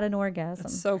never had an orgasm.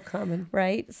 It's so common.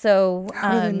 Right? So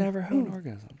How do they never have an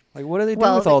orgasm? Like, what do they do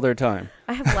well, with all their time?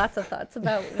 I have lots of thoughts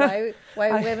about why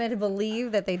women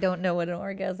believe that they don't know what an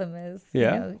orgasm is.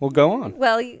 Yeah. Well, go on.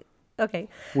 Well, okay.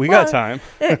 We Well, got time.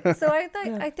 So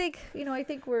I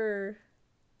think we're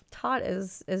taught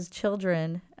as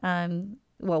children.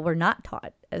 Well, we're not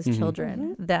taught as Mhm.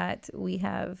 children that we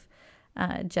have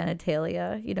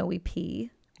genitalia. We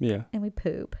pee Yeah. and we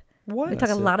poop. What? We talk a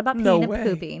That's it. lot about peeing No and way.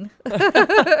 pooping.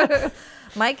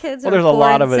 My kids Well, are there's a 4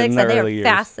 lot and of it 6, in the and they are early years.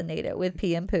 fascinated with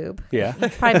pee and poop. Yeah.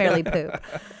 Primarily poop.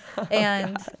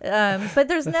 And but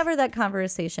there's never that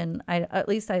conversation. At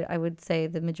least I would say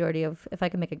the majority of, if I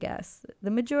can make a guess,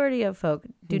 the majority of folk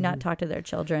do not talk to their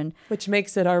children. Which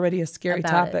makes it already a scary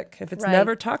About it. topic. If it's Right.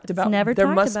 never talked It's about, never there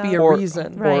talked must be a about. Or-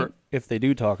 reason. Right. Or if they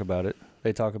do talk about it,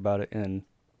 they talk about it in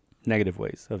negative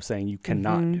ways of saying you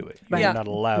cannot do it. You're Yeah. not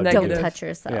allowed Negative. to Don't do it. touch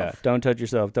yourself. Yeah, don't touch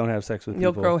yourself. Don't have sex with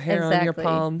You'll people. grow hair on your Exactly.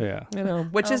 palm. Yeah. You know,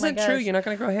 which Oh my isn't true. gosh. You're not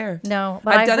going to grow hair. No,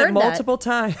 but I've done heard it multiple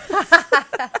times.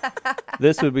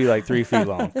 This would be like 3 feet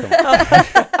long. Come on.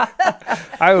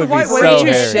 I would Why be so wouldn't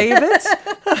you hairy. shave it?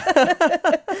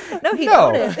 That. No, he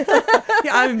No. don't.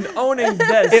 Yeah, I'm owning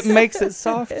this. It makes it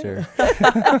softer.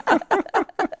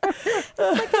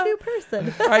 Like a new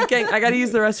person. All right, gang, I got to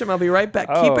use the restroom. I'll be right back.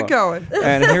 Keep Oh. it going.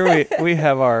 And here we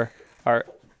have our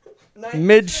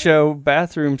mid-show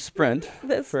bathroom sprint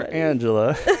That's for funny.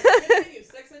 Angela.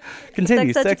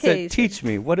 Continue. Sex Sex education. teach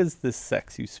me. What is this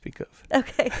sex you speak of?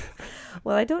 Okay.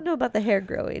 Well, I don't know about the hair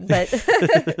growing, but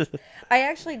I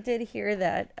actually did hear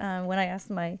that when I asked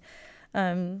my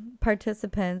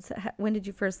participants, when did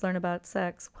you first learn about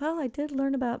sex? Well, I did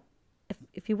learn about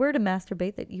if you were to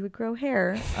masturbate, that you would grow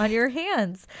hair on your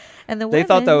hands. And the They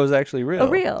thought that women- was actually real. a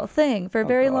real thing for a Oh,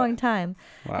 very God. long time.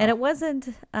 Wow. And it wasn't,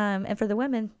 and for the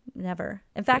women, never.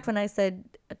 In fact, when I said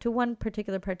to one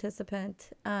particular participant,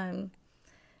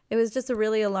 it was just a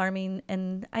really alarming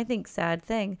and I think sad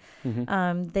thing.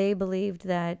 They believed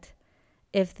that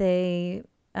if they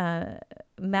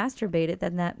masturbated,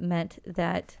 then that meant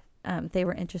that they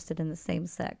were interested in the same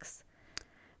sex.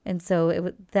 And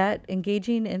so that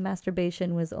engaging in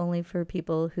masturbation was only for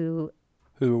people who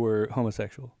were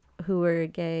homosexual. were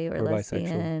gay or Or bisexual.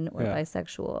 lesbian or Yeah.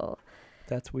 bisexual.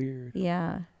 That's weird.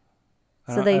 Yeah.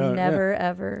 So they never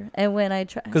ever. And when I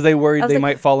try, Because they worried I was they like,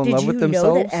 might fall in love with Did you know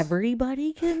themselves. that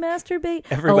everybody can masturbate?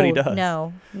 Everybody Oh, does.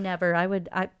 No, never.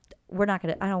 We're not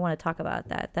gonna. I don't want to talk about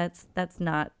that. That's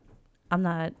not. I'm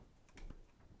not.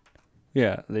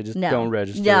 Yeah, they just No. don't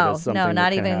register it No. as something No. that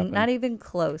Not can even. happen. Not even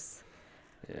close.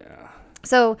 Yeah.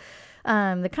 So,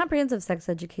 the comprehensive sex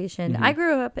education. Mhm. I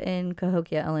grew up in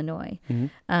Cahokia, Illinois.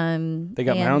 Mhm. They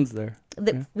got and mounds there.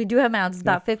 Yeah. We do have mounds. It's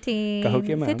about 15,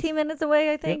 Cahokia Mounds. 15 minutes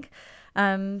away, I think.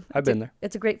 I've been there.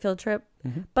 It's a great field trip.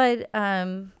 Mhm. But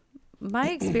my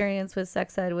experience with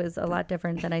sex ed was a lot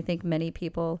different than I think many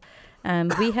people.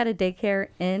 We had a daycare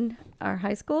in our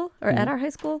high school or at Mhm. our high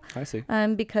school I see.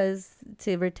 because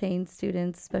to retain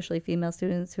students, especially female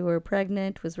students who were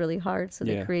pregnant, was really hard. So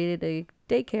they Yeah. created a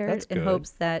daycare That's in good. hopes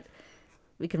that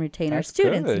we can retain our That's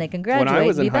students good. and they can graduate When I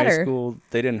was and be in high better. school,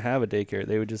 they didn't have a daycare.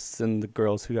 They would just send the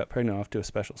girls who got pregnant off to a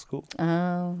special school.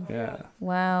 Oh, Yeah.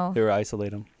 wow. They would isolate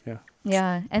them. Yeah.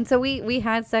 Yeah. And so we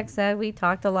had sex ed. We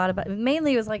talked a lot about,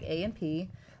 mainly it was like A and P.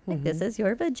 Like, this is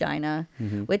your vagina,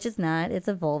 which is not. It's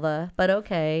a vulva, but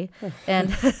okay.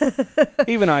 And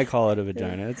Even I call it a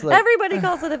vagina. It's like everybody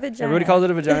calls it a vagina. everybody calls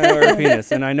it a vagina or a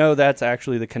penis, and I know that's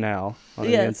actually the canal on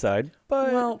the Yes. inside.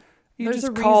 But Well, you there's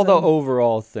just a call the reason.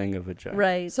 overall thing a vagina.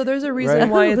 Right. So there's a reason Right.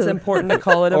 why it's important to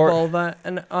call it a Or- vulva.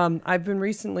 And I've been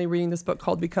recently reading this book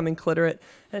called Becoming Cliterate.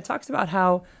 And it talks about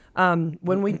how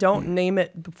when we don't name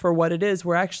it for what it is,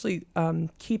 we're actually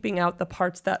keeping out the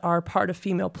parts that are part of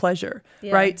female pleasure,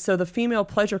 Yeah. right? So the female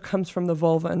pleasure comes from the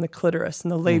vulva and the clitoris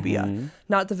and the labia, Mm-hmm.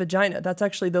 not the vagina. That's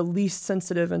actually the least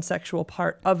sensitive and sexual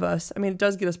part of us. I mean, it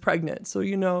does get us pregnant. So,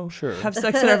 Sure. have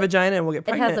sex in our vagina and we'll get It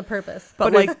pregnant. has a purpose.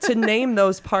 But like to name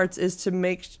those parts is to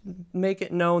make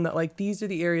it known that like these are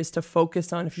the areas to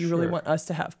focus on if you really Sure. want us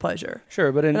to have pleasure.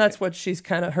 Sure, but in, And that's what she's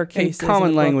kind of her in case is in common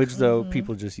the book. language, though,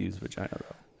 people just use vagina,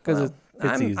 though. Because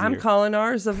Well, it's easier. I'm calling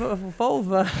ours a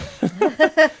vulva.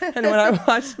 And when I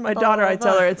watch my daughter, I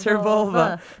tell her it's her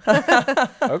vulva.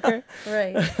 Okay.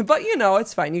 Right. But you know,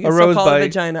 it's fine. You can A still call it rosebud.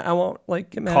 vagina. I won't like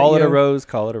get mad Call at it a you. rose.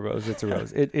 Call it a rose. It's a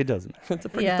rose. It doesn't matter. It's a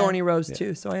pretty Yeah. thorny rose Yeah.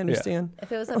 too, so I understand.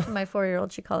 If it was up to my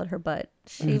 4-year-old, she'd call it her butt.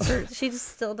 She just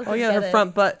still doesn't Oh yeah, get her it.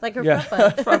 front butt. Like her Yeah.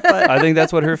 front butt. Front butt. I think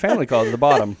that's what her family calls it, the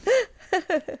bottom.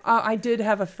 I did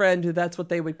have a friend who that's what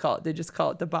they would call it. They just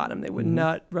call it the bottom. They would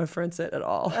not reference it at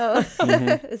all. Oh.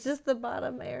 Mm-hmm. It's just the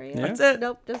bottom area. Yeah. That's it.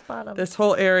 Nope, just bottom. This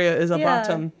whole area is a Yeah.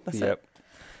 bottom. That's it. Yep.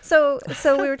 So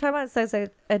we were talking about sex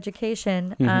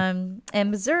education. Mm-hmm.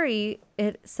 In Missouri,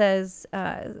 it says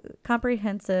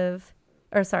comprehensive,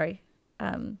 or sorry,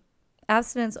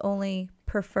 abstinence only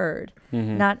preferred,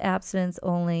 not abstinence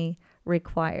only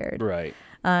required. Right.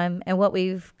 And what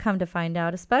we've come to find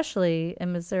out, especially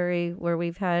in Missouri, where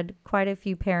we've had quite a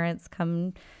few parents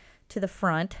come to the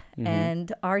front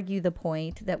and argue the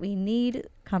point that we need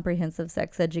comprehensive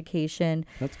sex education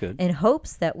That's good. in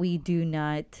hopes that we do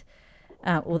not,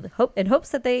 in hopes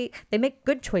that they make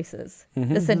good choices,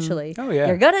 essentially. Oh, yeah.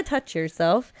 You're going to touch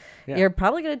yourself. Yeah. You're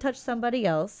probably going to touch somebody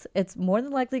else. It's more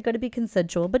than likely going to be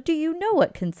consensual, but do you know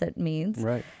what consent means?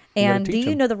 Right. You gotta And do teach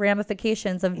you 'em. know the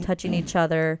ramifications of touching each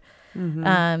other?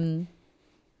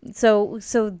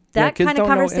 So that kids kind of don't know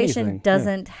conversation anything. Yeah.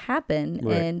 doesn't happen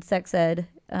Right. in sex ed,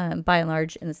 by and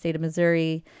large, in the state of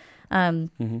Missouri.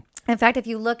 In fact, if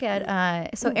you look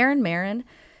at so Erin Marin,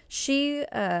 she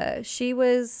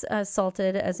was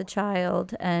assaulted as a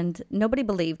child, and nobody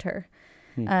believed her.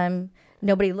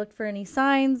 Nobody looked for any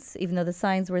signs, even though the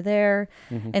signs were there.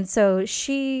 And so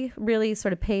she really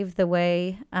sort of paved the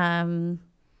way and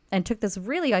took this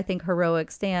really, I think,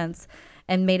 heroic stance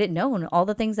and made it known, all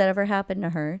the things that ever happened to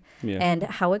her and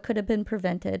how it could have been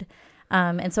prevented.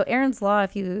 And so Erin's Law,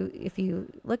 if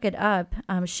you look it up,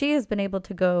 she has been able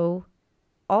to go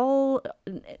all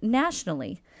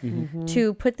nationally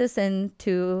to put this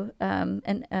into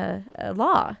a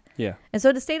law. Yeah. And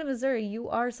so the state of Missouri, you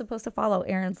are supposed to follow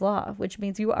Erin's Law, which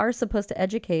means you are supposed to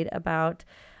educate about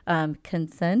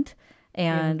consent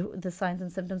and the signs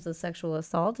and symptoms of sexual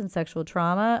assault and sexual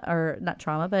trauma, or not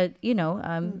trauma, but,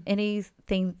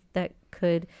 anything that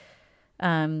could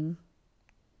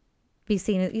be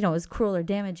seen as, as cruel or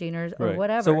damaging or Right.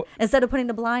 whatever, So instead of putting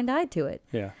a blind eye to it.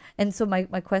 Yeah. And so my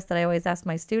quest that I always ask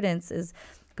my students is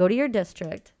go to your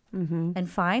district and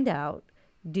find out,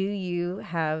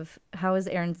 how is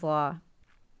Erin's Law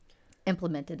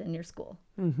implemented in your school?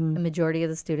 The majority of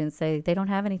the students say they don't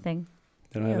have anything.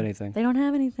 They don't have anything. They don't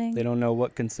have anything. They don't know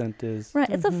what consent is. Right.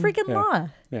 It's a freaking Yeah. law.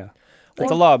 Yeah. It's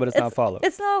a law, but it's not followed.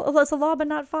 It's a law, but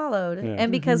not followed. Yeah.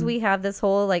 And because we have this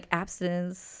whole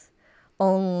abstinence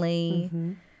only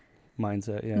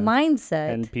Mindset, yeah.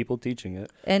 mindset. And people teaching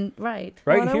it. And right.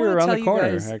 Right Well, and I here wanna around tell the you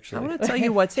corner, guys- actually. I want to tell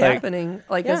you what's Like- happening,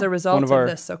 as Yeah. a result One of our-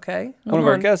 this. Okay. One of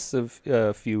our guests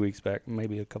a few weeks back,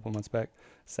 maybe a couple months back,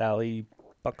 Sally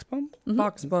Buxbaum,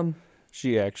 Box bum.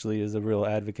 she actually is a real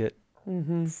advocate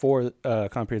for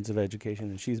comprehensive education,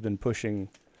 and she's been pushing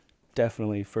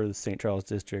definitely for the St. Charles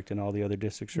district and all the other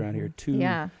districts around here to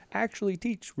Yeah. actually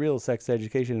teach real sex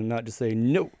education and not just say,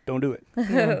 no, don't do it.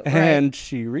 Right. And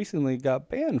she recently got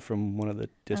banned from one of the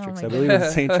districts. my I believe it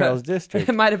was St. Charles district.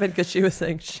 It might have been because she was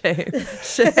saying shame.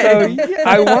 Shame. So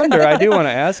I wonder, I do want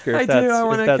to ask her I if do, that's, I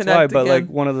wanna if that's why, connect but again.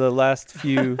 one of the last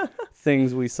few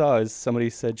things we saw is somebody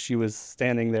said she was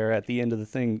standing there at the end of the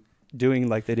thing doing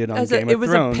like they did on Game it of was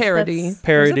Thrones. a parody. That's-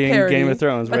 Parodying It was a parody. Game of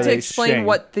Thrones, But where to they explain shame.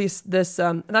 what this that's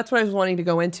what I was wanting to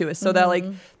go into is so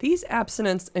that these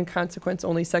abstinence and consequence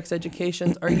only sex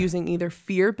educations are using either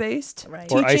fear-based Right.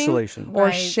 teaching Or isolation. or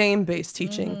Right. shame-based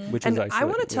teaching. Which And is I want to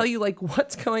isolating, tell yeah. you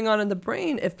what's going on in the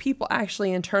brain if people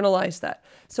actually internalize that.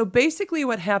 So basically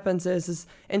what happens is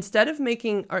instead of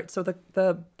making art, so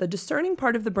the discerning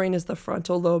part of the brain is the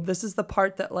frontal lobe. This is the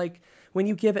part that when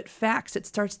you give it facts, it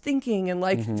starts thinking and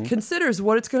considers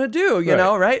what it's going to do, you Right.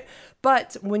 know, right?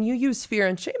 But when you use fear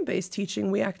and shame-based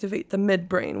teaching, we activate the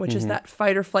midbrain, which is that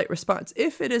fight or flight response.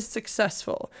 If it is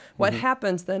successful, what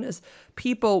happens then is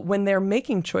people, when they're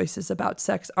making choices about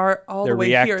sex, are all They're the way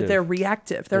here. reactive. They're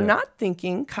reactive. They're Yeah. not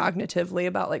thinking cognitively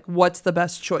about what's the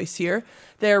best choice here.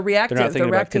 They're reactive. thinking They're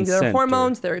about reacting to their consent or-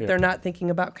 hormones. yeah. They're not thinking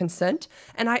about consent.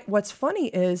 And what's funny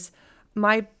is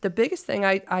the biggest thing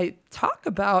I talk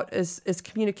about is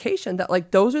communication,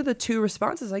 that those are the two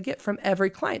responses I get from every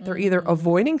client. They're either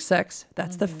avoiding sex,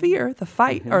 that's the fear, the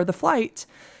fight or the flight,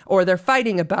 or they're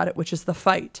fighting about it, which is the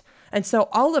fight. And so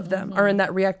all of them are in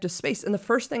that reactive space. And the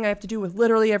first thing I have to do with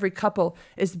literally every couple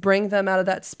is bring them out of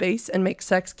that space and make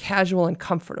sex casual and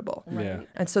comfortable. Yeah.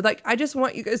 And so I just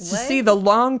want you guys to What? see the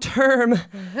long-term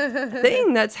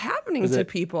thing that's happening to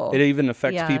people. It even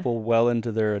affects Yeah. people well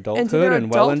into their adulthood their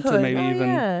and well into adulthood. maybe Oh, even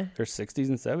yeah. their 60s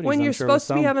and 70s. When I'm you're sure supposed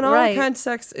to be with some. having all Right. kinds of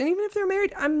sex, and even if they're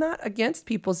married, I'm not against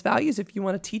people's values. If you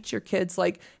want to teach your kids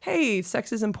hey,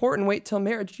 sex is important, wait till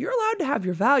marriage, you're allowed to have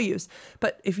your values.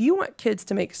 But if you want kids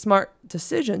to make smart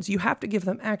decisions, you have to give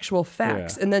them actual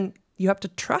facts, Yeah. and then you have to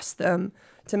trust them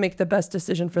to make the best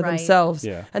decision for Right. themselves.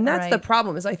 Yeah. And that's the Right.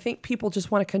 problem, is I think people just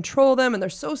want to control them, and they're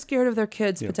so scared of their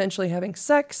kids potentially having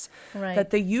sex Right. that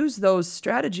they use those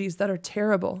strategies that are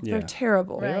terrible. Yeah. They're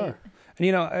terrible. They Right. are.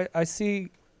 And I see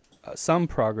some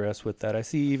progress with that. I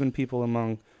see even people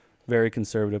among very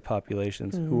conservative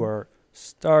populations who are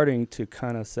starting to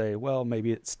kind of say, well,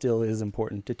 maybe it still is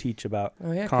important to teach about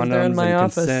Oh, yeah, 'cause they're in condoms my and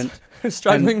office consent.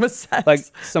 struggling with sex. Like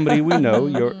somebody we know,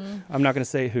 I'm not going to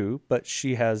say who, but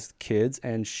she has kids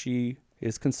and she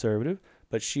is conservative,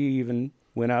 but she even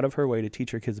went out of her way to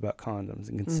teach her kids about condoms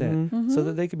and consent so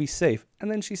that they could be safe. And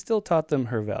then she still taught them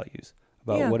her values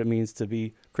about Yeah. what it means to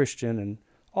be Christian and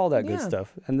all that good Yeah.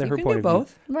 stuff. And then You her can point do of view.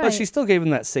 both. Right. But she still gave them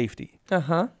that safety.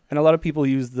 Uh-huh. And a lot of people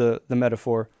use the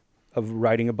metaphor of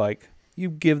riding a bike. You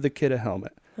give the kid a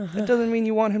helmet. It doesn't mean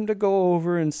you want him to go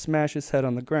over and smash his head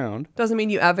on the ground. Doesn't mean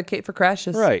you advocate for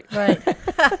crashes. Right. Right.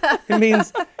 It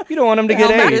means you don't want him to get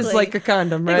Helmet AIDS. is like a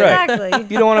condom, right? Exactly.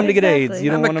 You don't want them to get AIDS. Exactly.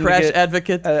 You don't I'm a want them crash to get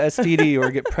advocate. STD or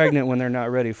get pregnant when they're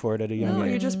not ready for it at a young No,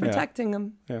 age. you're just Yeah. protecting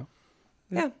them. Yeah.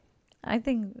 Yeah. I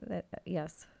think that,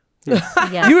 yes.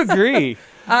 Yes. You agree.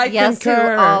 I Yes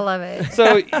concur. to all of it.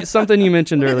 So something you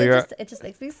mentioned Because earlier. it just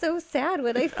makes me so sad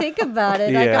when I think about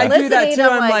it. Yeah. Like, I I'm do that listening,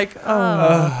 too. I'm like,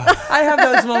 oh. I have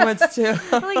those moments too.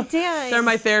 I'm like, dang. They're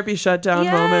my therapy shutdown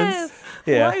Yes. moments.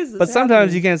 Yeah, Why is this but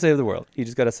sometimes happening? you can't save the world. You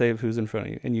just got to save who's in front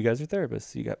of you. And you guys are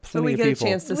therapists. You got So plenty we of get a people.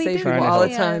 chance to We save do people have all the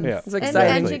chance. time. Yeah. It's And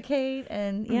exciting. educate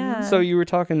and yeah. So you were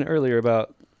talking earlier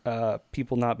about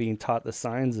people not being taught the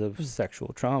signs of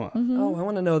sexual trauma. Mhm. Oh, I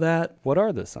want to know that. What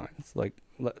are the signs? Like,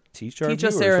 teach our Teach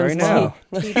us viewers Aaron's right law.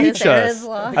 now. Teach us.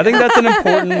 law. I think that's an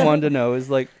important one to know.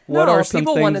 Is like, what No, are some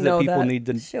people wanna things that know people that. need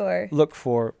to Sure. look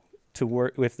for to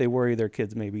work if they worry their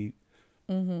kids may be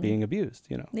Mhm. being abused?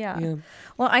 You know. Yeah. Yeah.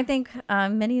 Well, I think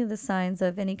many of the signs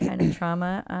of any kind of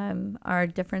trauma are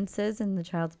differences in the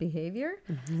child's behavior.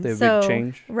 They have So- big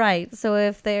change. Right. So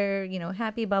if they're,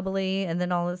 happy, bubbly, and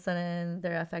then all of a sudden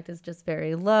their affect is just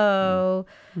very low,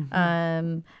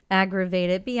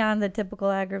 aggravated beyond the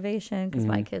typical aggravation, because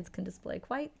my kids can display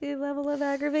quite the level of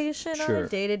aggravation on Sure. a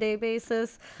day-to-day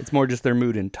basis. It's more just their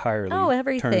mood entirely. Oh, turns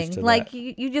everything. to Like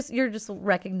that. you're just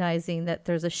recognizing that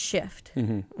there's a shift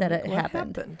that it What happened.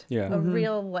 happened? Yeah. A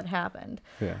real what happened.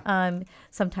 Yeah.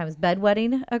 Sometimes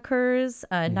bedwetting occurs,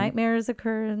 nightmares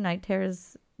occur, night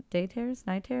terrors, day terrors,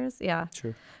 night terrors. Yeah.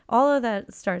 Sure. All of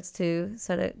that starts to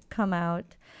sort of come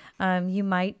out. You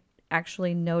might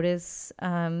actually notice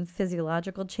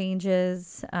physiological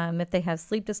changes if they have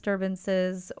sleep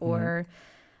disturbances or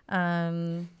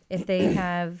if they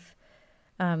have.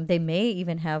 They may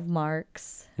even have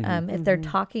marks if they're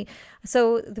talking.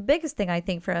 So the biggest thing I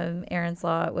think from Aaron's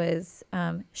Law was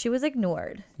she was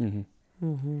ignored.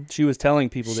 She was telling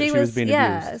people that she was being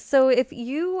abused. So if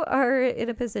you are in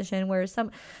a position where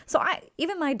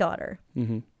even my daughter,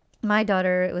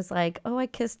 it was like, oh, I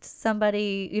kissed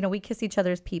somebody, we kiss each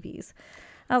other's peepees.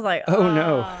 I was like, Oh,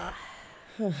 no.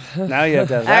 Now you have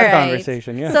to have that All right.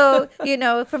 conversation. Yeah. So,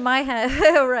 from my hat,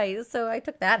 right. So I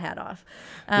took that hat off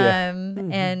Yeah.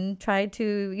 and tried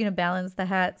to, balance the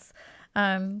hats.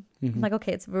 I'm like,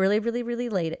 okay, it's really, really, really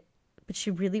late, but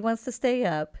she really wants to stay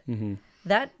up.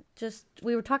 That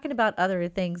we were talking about other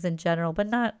things in general, but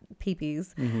not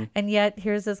peepees. And yet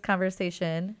here's this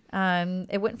conversation.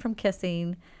 It went from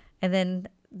kissing and then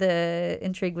the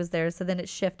intrigue was there. So then it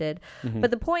shifted.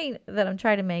 But the point that I'm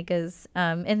trying to make is,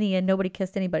 in the end, nobody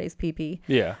kissed anybody's pee-pee.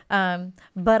 Yeah.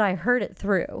 But I heard it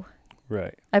through.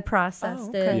 Right. I processed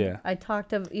okay. it. Yeah. I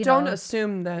talked to, Don't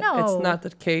assume that No. it's not the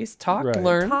case. Talk, Right.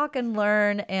 learn. talk and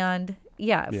learn and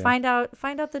Yeah. find out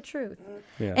the truth.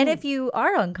 Yeah. And if you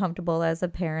are uncomfortable as a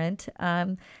parent, take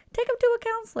them to a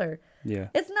counselor. Yeah.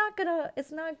 It's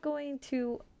not going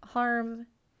to harm.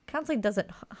 Counseling doesn't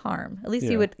harm. At least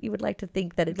Yeah. you would like to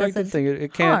think that it I'd like to doesn't think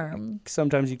it can't. harm.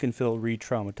 Sometimes you can feel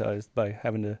re-traumatized by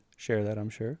having to share that. I'm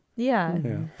sure. Yeah.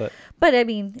 Yeah. But But I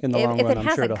mean, In the if long it run, I'm sure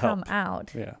hasn't it'll come help.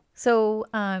 out. yeah. So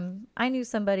I knew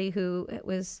somebody who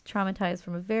was traumatized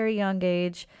from a very young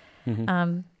age,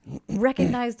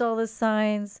 recognized all the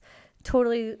signs,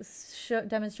 totally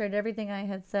demonstrated everything I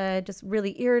had said, just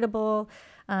really irritable,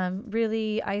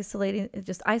 really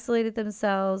isolated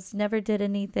themselves, never did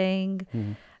anything.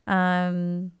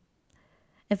 In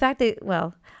fact,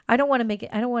 I don't want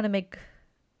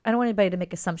anybody to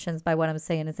make assumptions by what I'm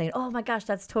saying and saying, oh my gosh,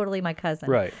 that's totally my cousin.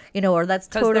 Right. Or that's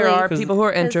Because totally. there are 'Cause- people who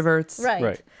are 'cause- introverts. Right.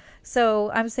 Right. So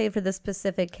I'm saying for this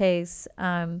specific case,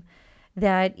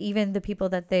 that even the people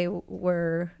that they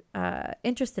were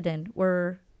interested in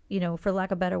were, for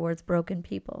lack of better words, broken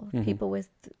people, people with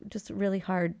just really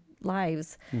hard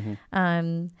lives.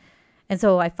 And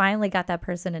so I finally got that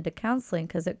person into counseling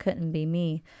because it couldn't be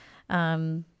me.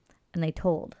 And they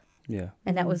told. Yeah.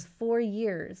 And that was 4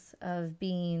 years of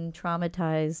being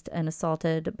traumatized and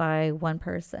assaulted by one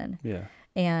person. Yeah.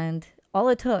 And all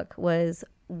it took was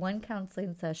one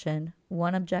counseling session,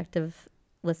 one objective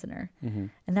listener, and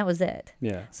that was it.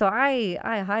 Yeah. So I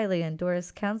highly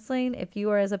endorse counseling. If you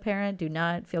are, as a parent, do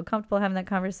not feel comfortable having that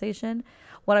conversation,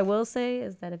 what I will say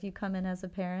is that if you come in as a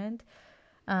parent,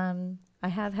 I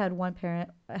have had one parent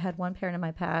in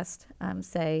my past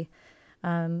say,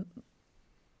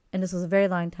 and this was a very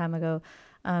long time ago,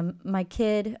 my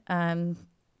kid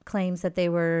claims that they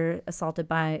were assaulted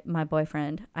by my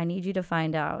boyfriend. I need you to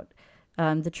find out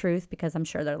the truth because I'm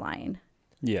sure they're lying.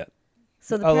 Yeah.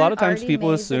 So the A lot parent of times already people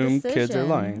made the assume kids are decision.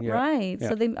 lying, yeah. Right. Yeah.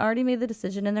 So they already made the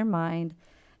decision in their mind,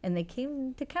 and they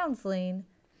came to counseling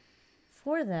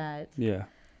for that. Yeah.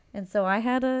 And so I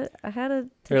had to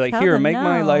They're like, tell here, them make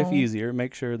my life no. easier.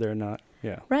 Make sure they're not.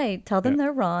 Yeah. Right. Tell them Yeah.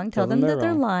 they're wrong. Tell Tell them them they're that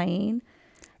they're wrong. lying.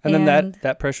 And then And-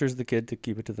 that pressures the kid to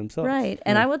keep it to themselves. Right.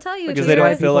 And Yeah. I will tell you, Because if they you're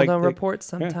don't a- feel People like don't they- report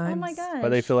sometimes. Oh my gosh. But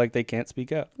they feel like they can't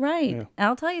speak out. Right. Yeah.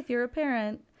 I'll tell you, if you're a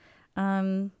parent,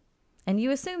 and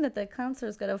you assume that the counselor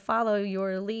is going to follow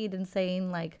your lead in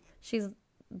saying like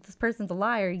this person's a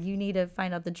liar, you need to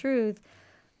find out the truth.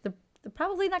 They're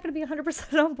probably not going to be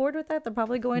 100% on board with that. They're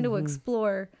probably going to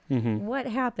explore what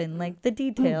happened, like the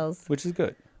details. Which is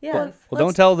good. Yeah. Well,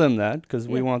 don't tell them that because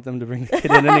we want them to bring the kid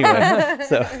in anyway.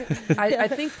 So I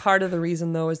think part of the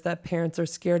reason, though, is that parents are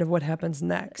scared of what happens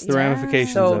next. the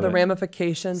ramifications So of the it.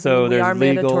 ramifications. So we there's are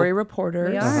legal- mandatory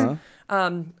reporters. We are.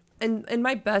 Uh-huh. And in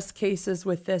my best cases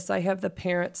with this, I have the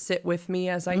parents sit with me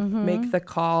as I make the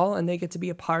call, and they get to be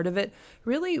a part of it.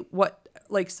 Really,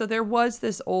 so there was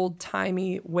this old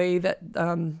timey way that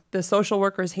the social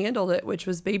workers handled it, which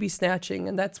was baby snatching,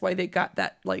 and that's why they got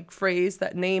that like phrase,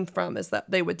 that name from, is that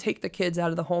they would take the kids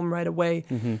out of the home right away.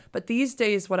 But these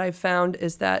days, what I've found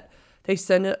is that they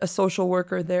send a social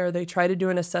worker there. They try to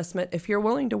do an assessment. If you're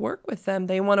willing to work with them,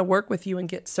 they want to work with you and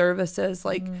get services.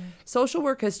 Like social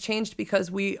work has changed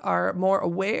because we are more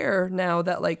aware now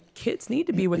that like kids need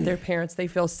to be with their parents. They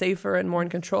feel safer and more in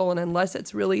control. And unless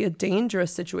it's really a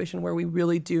dangerous situation where we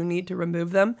really do need to remove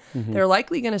them, they're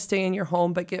likely going to stay in your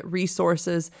home, but get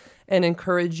resources and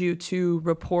encourage you to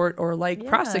report or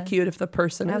prosecute if the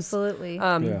person Absolutely.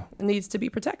 needs to be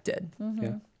protected.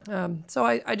 Yeah. So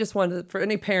I just wanted for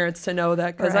any parents to know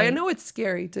that, because I Right. know it's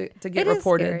scary to get It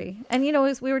reported. is scary. And,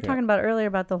 as we were talking about earlier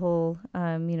about the whole,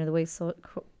 the way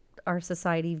our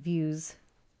society views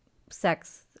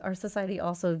sex, our society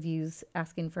also views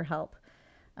asking for help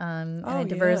in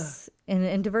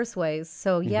diverse ways.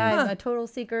 So, I'm a total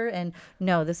seeker. And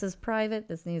no, this is private.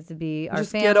 This needs to be our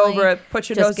Just family. get over it. Put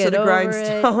your nose Just to get the over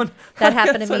grindstone. it. That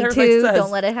happened to That's what me everybody too. says.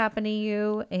 Don't let it happen to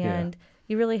you. And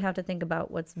you really have to think about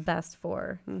what's best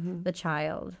for the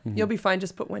child. You'll be fine.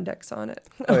 Just put Windex on it.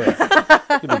 Oh,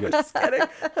 yeah. You'll be good. Just kidding.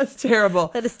 That's terrible.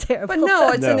 That is terrible. But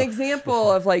no, it's an No.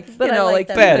 example of like, But I like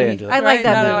that Bad movie. Angela. I like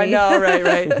that no, movie. I know,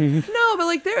 right. No, but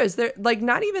like there like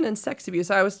not even in sex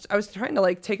abuse. I was trying to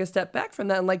like take a step back from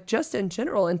that, and like just in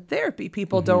general in therapy,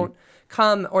 people don't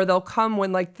come, or they'll come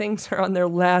when like things are on their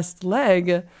last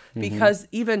leg, because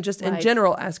even just in Right.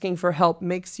 general asking for help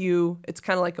makes you, it's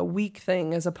kind of like a weak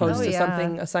thing as opposed Oh, to yeah.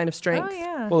 something, a sign of strength. Oh,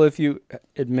 yeah. Well, if you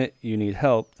admit you need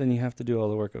help, then you have to do all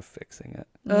the work of fixing it.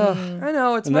 Ugh, I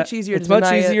know it's And much that- easier It's to much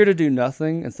deny easier it. to do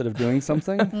nothing instead of doing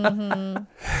something.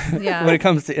 Yeah. When it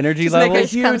comes to energy Just make a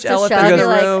levels, huge Comes to elephant shove, in the you're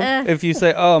like, room. if you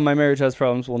say, "Oh, my marriage has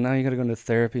problems," well, now you got to go into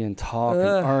therapy and talk and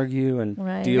argue and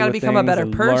Right. deal You gotta with become a things better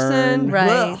and person. learn.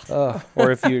 Right. Ugh.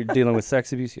 Or if you're dealing with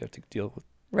sex abuse, you have to deal with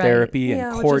Right. therapy and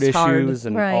Yeah, which court is hard. issues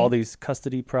and Right. all these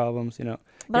custody problems.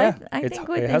 But I think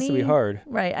with it has to be any- hard.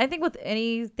 Right. I think with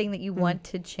anything that you want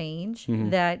to change, Mm-hmm.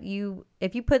 that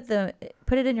if you put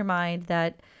it in your mind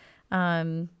that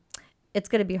it's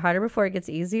going to be harder before it gets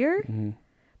easier,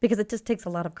 because it just takes a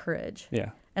lot of courage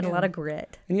Yeah, and a lot of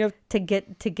grit and you to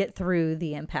get through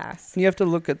the impasse. have to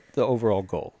look at the overall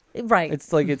goal. Right.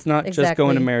 It's like it's not just going to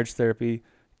Exactly. marriage therapy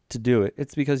to do it.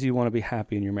 It's because you want to be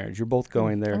happy in your marriage. You're both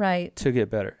going there Right. to get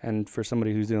better. And for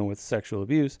somebody who's dealing with sexual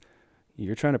abuse,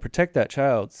 you're trying to protect that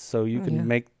child so you can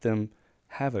make them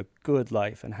have a good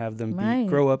life and have them Right.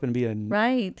 grow up and be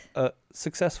Right. a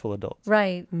successful adult.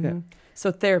 Right. Yeah.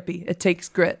 So therapy, it takes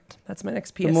grit. That's my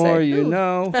next PSA. The more you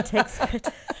know. It takes it.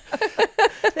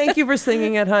 Thank you for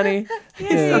singing it, honey. He's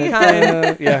so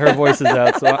kind. Yeah, her voice is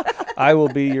out, so I will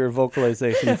be your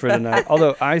vocalization for tonight.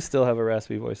 Although I still have a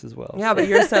raspy voice as well. Yeah, but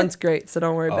yours sounds great, so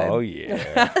don't worry, babe. Oh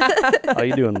yeah. How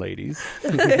you doing, ladies?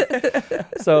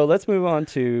 So let's move on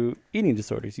to eating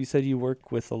disorders. You said you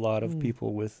work with a lot of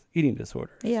people with eating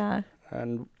disorders. Yeah.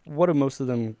 And what do most of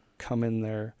them come in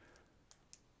there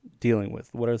dealing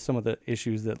with? What are some of the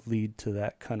issues that lead to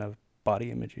that kind of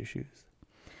body image issues?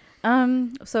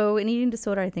 So an eating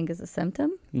disorder, I think, is a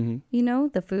symptom. Mm-hmm.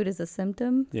 The food is a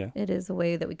symptom. Yeah. It is a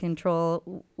way that we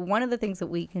control. One of the things that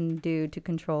we can do to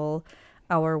control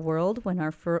our world when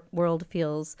our world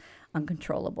feels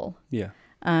uncontrollable. Yeah.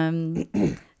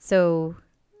 So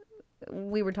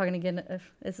we were talking again,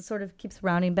 it sort of keeps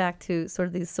rounding back to sort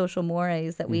of these social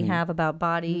mores that we have about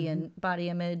body and body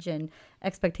image and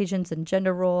expectations and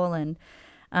gender role. And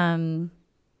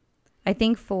I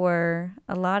think for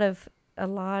a lot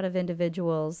of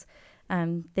individuals,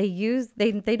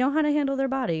 they know how to handle their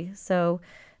body. So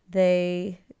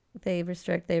they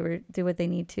restrict, do what they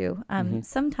need to.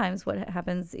 Sometimes what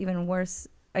happens even worse,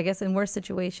 I guess in worse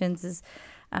situations, is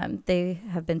they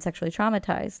have been sexually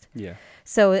traumatized. Yeah.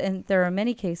 So, and there are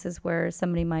many cases where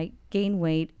somebody might gain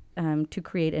weight to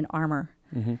create an armor.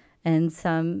 Mm-hmm. And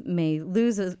some may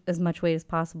lose as much weight as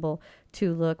possible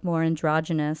to look more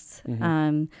androgynous,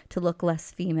 to look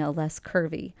less female, less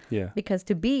curvy. Yeah. Because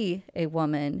to be a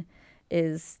woman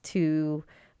is to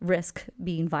risk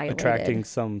being violated. Attracting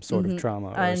some sort of trauma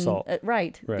or assault.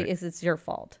 Right. Right. Because it's your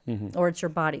fault Mhm. or it's your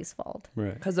body's fault.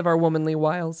 Right. Because of our womanly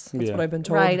wiles. That's Yeah. what I've been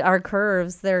told. Right. Our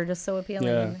curves, they're just so appealing.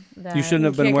 Yeah. That You shouldn't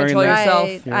have You been can't wearing control that. yourself.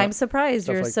 Right. Yeah. I'm surprised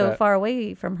Stuff you're like so that. far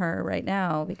away from her right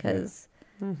now because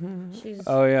she's.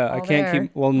 Oh yeah, I all can't there.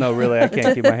 keep. Well, no, really, I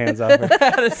can't keep my hands off her.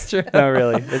 That's true. No,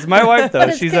 really, it's my wife though. But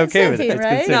it's She's okay with it. consenting, It's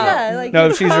right? consenting. Yeah, like No,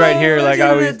 if she's right here. Oh, Like you're I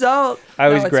an always, adult. I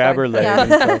always No, it's grab fine. her leg Yeah.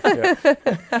 and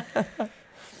stuff. Yeah.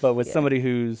 But with Yeah. somebody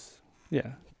who's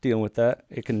dealing with that,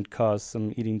 it can cause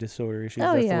some eating disorder issues.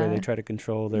 Oh, That's the yeah. way they try to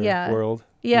control their Yeah. world.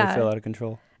 Yeah. They feel out of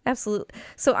control. Absolutely.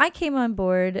 So I came on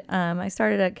board. I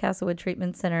started at Castlewood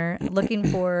Treatment Center looking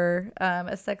for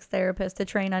a sex therapist to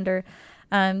train under.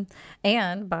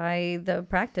 And by the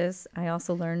practice, I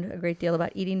also learned a great deal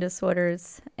about eating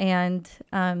disorders. And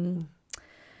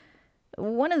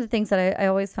one of the things that I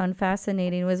always found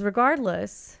fascinating was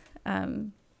regardless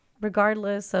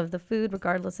of the food,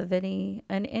 regardless of any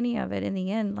of it, in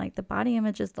the end, like the body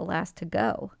image is the last to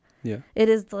go. Yeah. It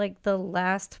is like the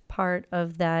last part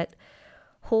of that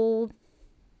whole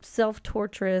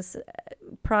self-torturous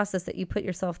process that you put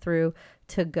yourself through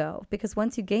to go. Because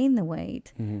once you gain the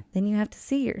weight, then you have to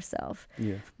see yourself.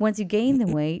 Yeah. Once you gain the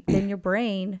weight, then your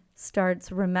brain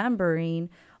starts remembering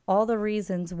all the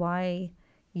reasons why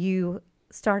you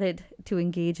started to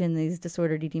engage in these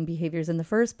disordered eating behaviors in the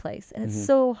first place. And it's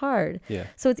so hard. Yeah.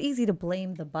 So it's easy to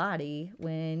blame the body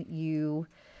when you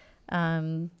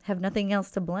have nothing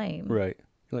else to blame. Right.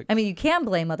 Like I mean, you can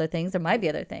blame other things. There might be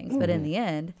other things, but in the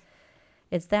end,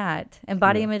 it's that. And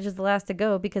body Yeah. image is the last to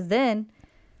go because then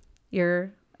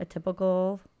you're a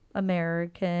typical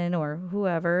American or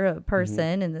whoever, a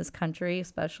person in this country,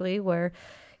 especially where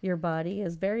your body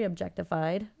is very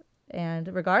objectified. And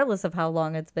regardless of how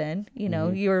long it's been, you know,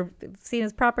 you're seen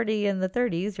as property in the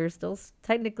 30s. You're still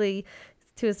technically,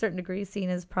 to a certain degree, seen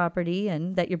as property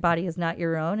and that your body is not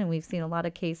your own. And we've seen a lot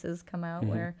of cases come out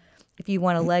where if you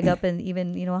want a leg up in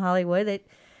even, you know, Hollywood, that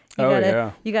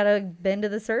you gotta bend to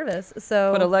the service.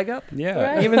 So Put a leg up.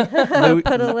 yeah. Right. Even Louis,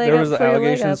 Put a leg there up was for your leg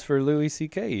allegations up. for Louis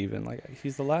C.K. Even like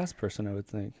he's the last person I would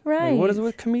think. Right. Like, what is it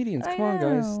with comedians? I Come on,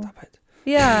 guys, know. stop it.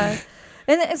 yeah.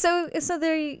 And so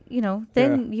there, you know,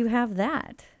 then you have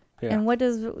that. Yeah. And what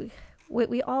does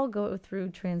we all go through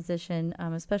transition,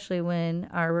 especially when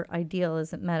our ideal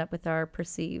isn't met up with our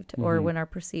perceived, or when our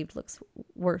perceived looks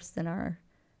worse than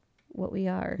what we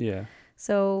are. Yeah.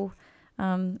 So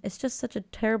it's just such a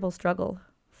terrible struggle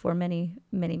for many,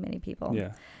 many, many people.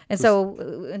 Yeah. And so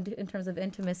in terms of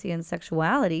intimacy and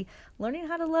sexuality, learning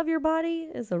how to love your body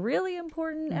is a really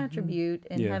important attribute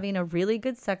in having a really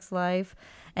good sex life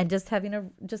and just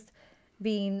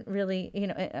being really, you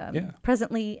know,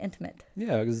 presently intimate.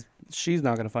 Yeah, because she's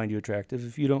not going to find you attractive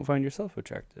if you don't find yourself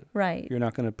attractive. Right. You're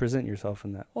not going to present yourself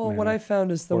in that Well, manner. what I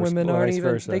found is the Or women vice aren't even,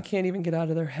 versa. they can't even get out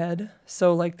of their head.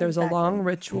 So, like, there's a long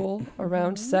ritual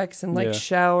around sex and, like, Yeah.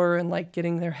 shower and, like,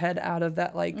 getting their head out of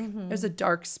that, like, there's a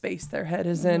dark space their head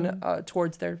is in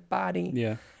towards their body.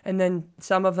 Yeah. And then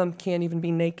some of them can't even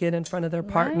be naked in front of their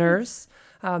partners.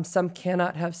 Some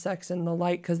cannot have sex in the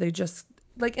light because they just,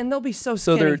 like, and they'll be so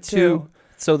So skinny, they're too.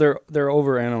 So they're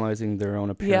overanalyzing their own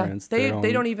Yeah, appearance. they their they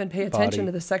own don't even pay attention body.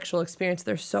 to the sexual experience.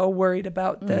 They're so worried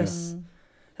about this.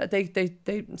 That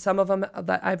they some of them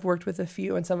that I've worked with a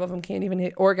few, and some of them can't even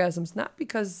hit orgasms, not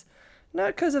because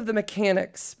of the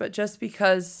mechanics, but just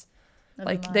because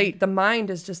the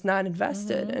mind is just not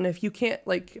invested. And if you can't,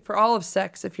 like, for all of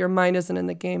sex, if your mind isn't in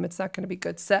the game, it's not going to be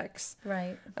good sex.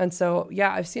 Right. And so,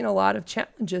 yeah, I've seen a lot of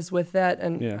challenges with that.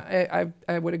 And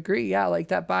I would agree. Yeah. Like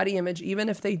that body image, even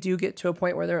if they do get to a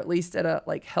point where they're at least at a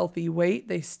like healthy weight,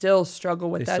 they still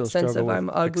struggle with that sense of I'm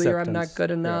ugly or I'm not acceptance.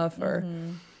 good enough or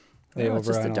They it's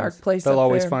just a overanalyze. dark place They'll up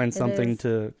always there. find It something is.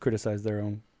 to criticize their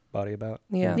own body about.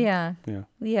 Yeah. Yeah. Yeah.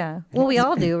 Yeah. Well, we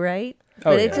all do, right?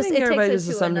 Oh, But yeah. it I just think it everybody takes does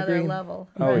it to to some another degree. level.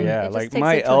 Oh Right? yeah, It just like takes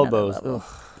my it to another elbows. level.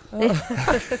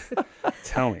 Ugh.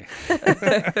 Tell me.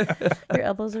 Your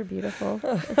elbows are beautiful.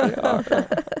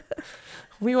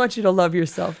 We want you to love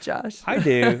yourself, Josh. I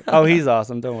do. Oh, he's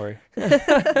awesome. Don't worry.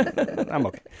 I'm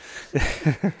okay.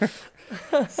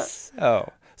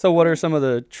 So what are some of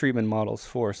the treatment models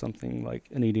for something like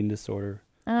an eating disorder?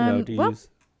 Do you use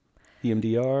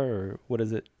EMDR or what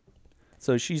is it?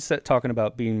 So she's talking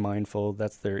about being mindful.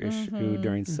 That's their issue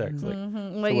during sex. Like, Well,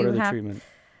 so what are the treatment?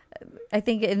 I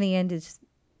think in the end, it's just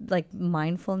like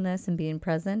mindfulness and being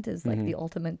present is like the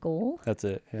ultimate goal. That's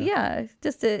it. Yeah. Yeah,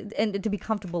 just to be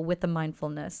comfortable with the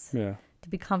mindfulness, Yeah. to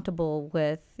be comfortable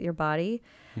with your body.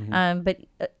 But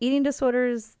eating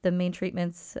disorders, the main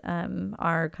treatments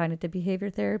are cognitive behavior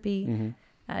therapy,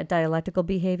 dialectical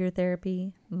behavior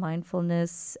therapy,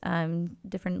 mindfulness,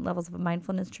 different levels of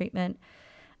mindfulness treatment.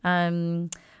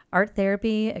 Art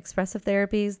therapy, expressive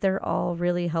therapies, they're all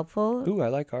really helpful. Ooh, I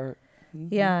like art.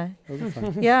 Yeah. Those are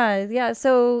fun. Yeah.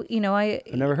 So, I've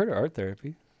never heard of art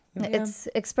therapy. it's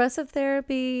expressive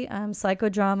therapy,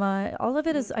 psychodrama. All of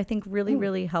it is, I think, really,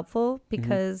 really helpful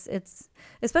because it's,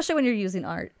 especially when you're using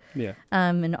art. Yeah.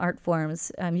 In art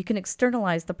forms, you can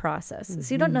externalize the process.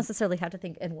 So you don't necessarily have to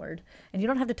think inward, and you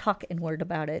don't have to talk inward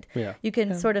about it. Yeah. You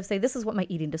can sort of say, this is what my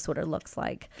eating disorder looks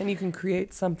like. And you can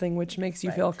create something which makes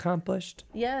you feel accomplished.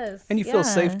 Yes. And you feel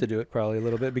safe to do it probably a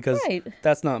little bit because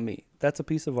that's not me. That's a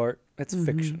piece of art. It's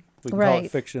fiction. We can call it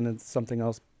fiction and something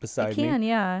else beside me.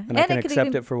 Yeah. And I can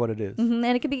accept it for what it is. And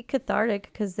it can be cathartic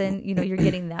because then, you're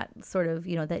getting that sort of,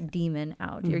 that demon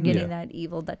out. You're getting that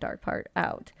evil, that dark part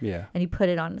out. Yeah. And you put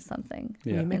it onto something.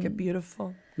 Yeah. You make it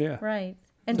beautiful. Yeah. Right.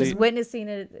 And So just witnessing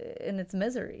it in its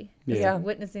misery. Yeah.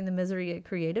 Witnessing the misery it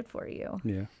created for you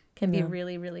Yeah. can be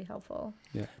really, really helpful.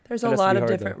 Yeah. There's That a has to lot be of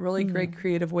hard, different, though. really great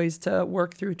creative ways to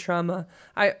work through trauma.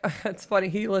 It's funny.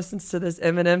 He listens to this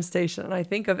Eminem station, and I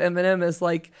think of Eminem as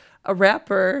like a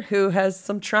rapper who has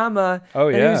some trauma. Oh,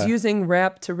 and yeah. who's using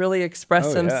rap to really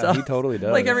express himself. Yeah, he totally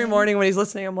does. Like every morning when he's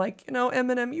listening, I'm like,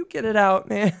 Eminem, you get it out,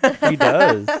 man. He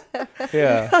does.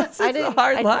 Yeah. It's a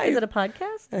hard life. Is it a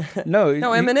podcast? No,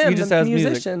 Eminem, he just the has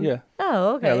musician. music. Yeah.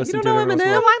 Oh, okay. Yeah, You listen don't to it know every once in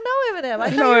a Eminem? while. I know Eminem. I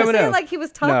You thought know you were saying Eminem. like he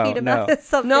was talking No. about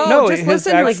something. No, just his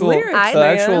listen to his actual, lyrics. I the know.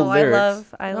 actual I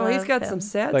lyrics. love He's got him. some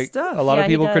sad Like stuff. a lot Yeah, of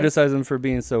he people does. criticize him for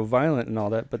being so violent and all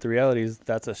that, but the reality is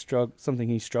that's something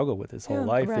he struggled with his whole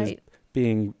life is Right.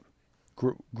 being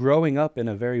growing up in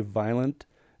a very violent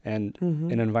and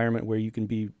an environment where you can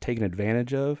be taken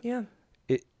advantage of. Yeah.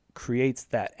 It creates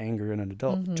that anger in an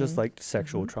adult, just like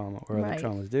sexual trauma or other Right.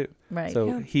 traumas do. Right. So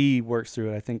Yeah. he works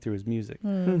through it, I think, through his music,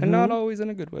 Mm-hmm. and not always in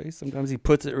a good way. Sometimes he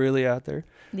puts it really out there.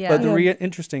 Yeah. But the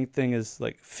interesting thing is,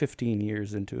 like 15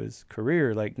 years into his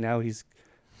career, like now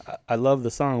I love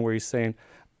the song where he's saying,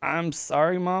 "I'm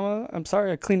sorry, Mama. I'm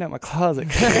sorry I cleaned out my closet."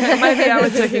 Maybe I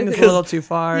was taking this a little too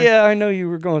far. Yeah, I know you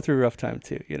were going through a rough time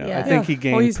too. I Yeah. think he Well,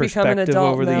 gained he's become an perspective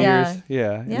adult over the now. years.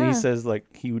 Yeah, and Yeah. he says like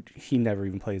he never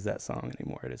even plays that song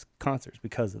anymore at his concerts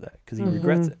because of that, because he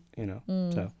regrets it.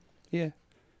 So yeah,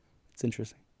 it's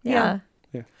interesting. Yeah.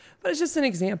 But it's just an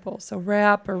example. So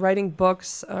rap or writing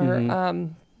books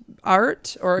or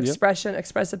art or Yep.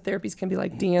 expressive therapies can be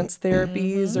like dance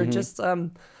therapies or just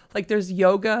like there's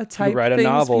yoga type You write a things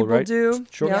novel, people right? do.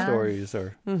 Short Yeah. stories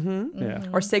or yeah.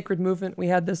 Or sacred movement. We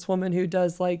had this woman who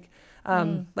does like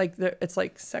it's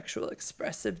like sexual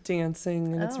expressive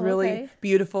dancing and it's Oh, really okay.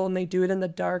 beautiful and they do it in the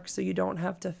dark so you don't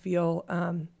have to feel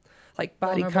like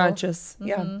body Vulnerable. conscious.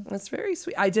 Yeah, it's very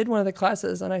sweet. I did one of the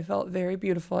classes and I felt very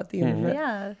beautiful at the end of it.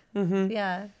 Yeah.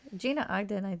 Yeah. Gina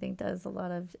Ogden, I think, does a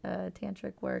lot of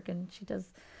tantric work, and she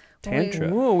does Tantra.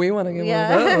 Ooh, we want to get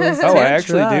Yeah. one of those. Oh, I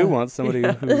actually Tantra. do want somebody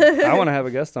who I want to have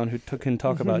a guest on who can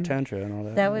talk about tantra and all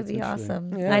that. That would That's be interesting.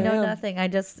 awesome. Yeah, I know yeah. nothing. I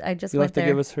just You'll went have to there.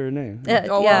 give us her name. Yeah.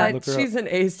 Oh, Yeah. well, Look her up. she's an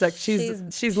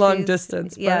asec. She's long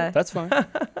distance. But Yeah. That's fine.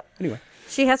 Anyway,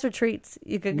 She has retreats.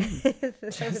 You could that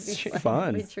would be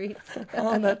fun. retreats.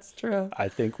 Oh, that's true. I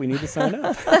think we need to sign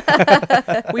up.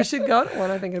 We should go to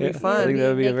one. I think it'd be Yeah. I fun. think that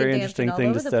would be a Naked very dancing interesting all thing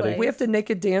over to the study. place. We have to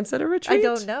naked dance at a retreat. I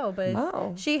don't know, but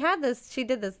Oh. she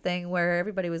did this thing where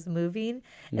everybody was moving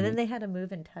and then they had to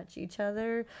move and touch each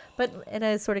other, but in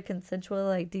a sort of consensual,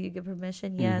 like, do you give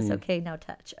permission? Yes. Okay. Now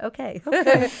touch. Okay.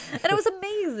 And it was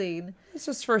amazing. It's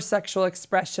just for sexual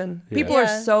expression. Yeah. People are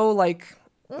Yeah. so like,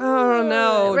 oh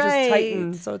no, Right. just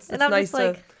tightened. So it's And I'm nice just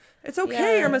like, to. It's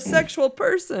okay. yeah. I'm a sexual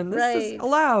person. This is Right.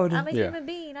 allowed. I'm a Yeah. human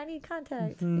being. I need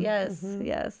contact. Yes.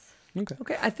 Yes. Okay.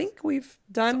 Okay, I think we've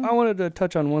done I wanted to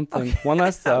touch on one thing. One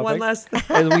last topic. one last thing.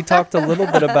 As we talked a little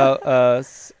bit about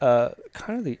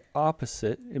kind of the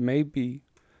opposite. It may be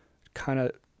kind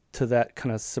of to that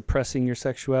kind of suppressing your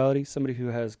sexuality. Somebody who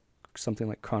has something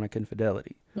like chronic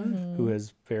infidelity, who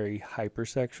is very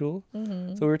hypersexual.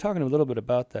 So we were talking a little bit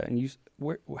about that. And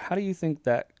how do you think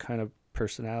that kind of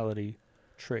personality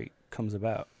trait comes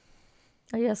about?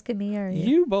 Are you asking me or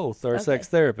You both are Okay. sex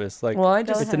therapists. Like, Well, I Go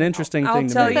just it's an ahead. interesting I'll thing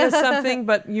to tell me. you something,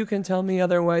 but you can tell me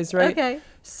otherwise, right? Okay.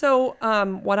 So,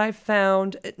 what I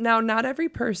found now, not every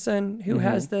person who Mm-hmm.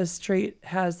 has this trait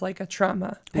has like a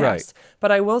trauma past, Right.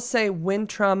 but I will say when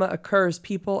trauma occurs,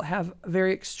 people have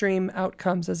very extreme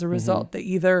outcomes as a Mm-hmm. result. They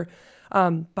either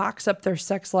box up their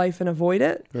sex life and avoid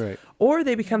it, Right. or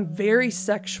they become very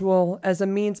sexual as a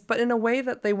means, but in a way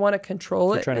that they want to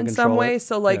control They're it trying to in control some way. it.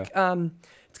 So, like,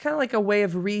 it's kind of like a way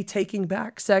of retaking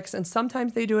back sex, and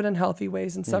sometimes they do it in healthy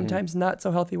ways, and sometimes not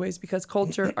so healthy ways because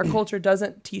our culture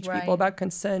doesn't teach people Right. about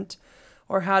consent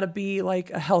or how to be like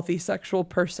a healthy sexual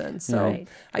person. So Right.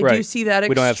 I do Right. see that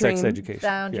We don't have sex extreme education.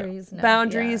 Boundaries. No,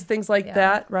 boundaries, yeah. things like Yeah.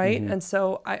 that, right? Mhm. And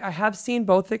so I have seen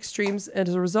both extremes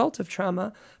as a result of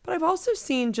trauma, but I've also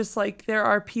seen just like there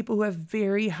are people who have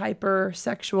very hyper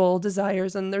sexual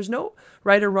desires, and there's no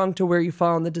right or wrong to where you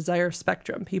fall on the desire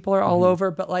spectrum. People are all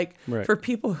over, but like Right. for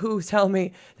people who tell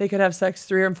me they could have sex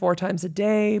 3 or 4 times a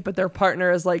day, but their partner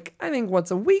is like, I think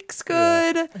once a week's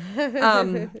good.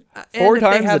 And 4 if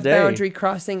times they a have day. boundary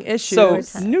crossing issues.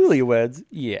 So newlyweds,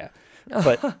 yeah.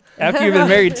 But after you've been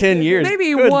married 10 years,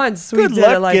 Maybe good, once we good did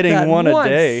luck it like getting that. one Once. a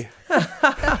day.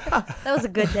 That was a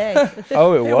good day.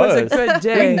 Oh, it It was a was. good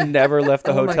day. We never left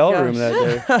the Oh my hotel gosh. room that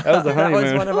day. That was the That was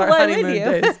honeymoon. one of our Why would honeymoon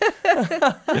you? days.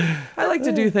 I like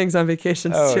to do things on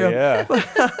vacations Oh too. yeah.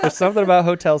 There's something about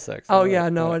hotel sex. Oh I yeah,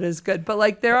 like no, that. it is good. But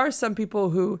like there are some people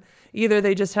who either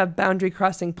they just have boundary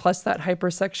crossing plus that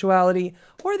hypersexuality,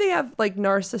 or they have like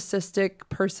narcissistic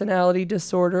personality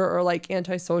disorder or like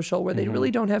antisocial where they Mm-hmm.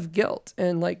 really don't have guilt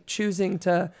and like choosing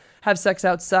to have sex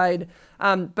outside.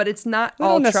 But it's not They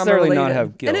all don't necessarily trauma not related.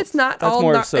 have guilt. And it's not That's all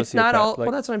more of it's not all sociopath, well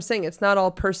like- that's what I'm saying. It's not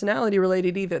all personality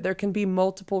related either. There can be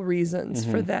multiple reasons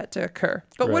for that to occur.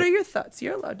 But what Mm-hmm. Right. are your thoughts?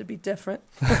 You're allowed to be different.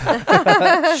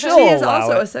 She'll She is allow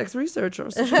also it. a sex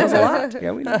researcher, so she knows a lot.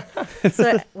 Yeah, we know.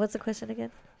 So what's the question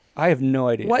again? I have no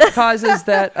idea. What causes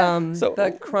that So-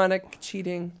 that chronic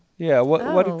cheating? Yeah, what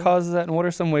Oh. causes that, and what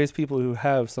are some ways people who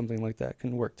have something like that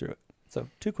can work through it? So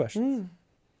 2 questions.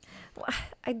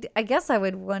 I guess I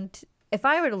would want, if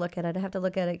I were to look at it, I'd have to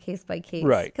look at it case by case.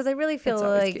 Right. Because I really feel It's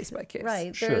always like, case by case.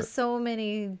 right, Sure. there's so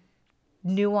many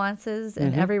nuances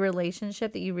in Mhm. every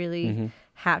relationship that you really Mhm.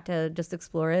 have to just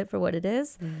explore it for what it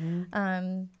is.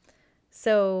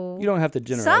 So You don't have to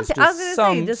generalize. I was just gonna say,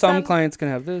 some just some some- clients can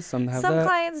have this, some have some that.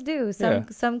 clients do. Yeah.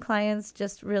 Some clients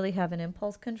just really have an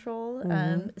impulse control.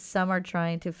 Mm-hmm. Some are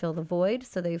trying to fill the void,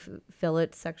 so they fill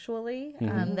it sexually.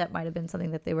 Mm-hmm. That might have been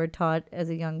something that they were taught as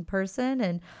a young person,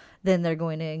 and then they're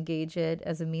going to engage it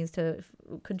as a means to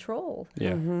control,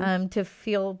 Yeah. to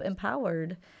feel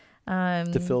empowered,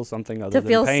 To feel something other to than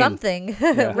feel pain. something,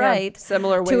 Yeah. right?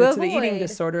 Similar way To to the eating avoid.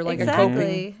 disorder, like Exactly. a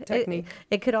coping It- technique.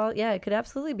 It could it could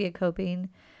absolutely be a coping.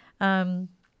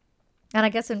 And I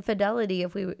guess infidelity,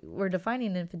 if we were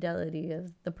defining infidelity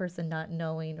as the person not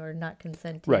knowing or not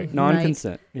consenting. Right,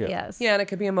 non-consent. Yeah. Yes. Yeah, and it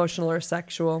could be emotional or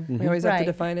sexual. We always have to Right.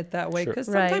 define it that way Sure. because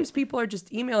Right. sometimes people are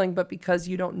just emailing, but because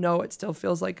you don't know, it still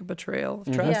feels like a betrayal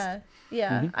of trust. Yeah.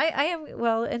 Yeah. I am,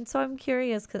 well, and so I'm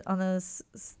curious on this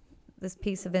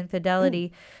piece of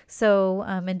infidelity. So,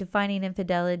 in defining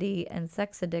infidelity and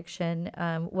sex addiction,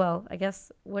 well, I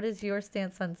guess, what is your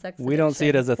stance on sex addiction? We don't see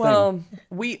it as a thing. Well,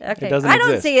 we Okay. doesn't I don't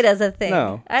exist. see it as a thing.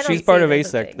 No, I don't she's see part it of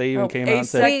as a ASEC. thing. They even came out and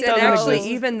said, ASEC, and doesn't actually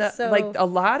exist. even the, So- like a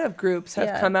lot of groups have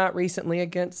Yeah. come out recently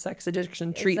against sex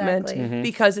addiction treatment Exactly.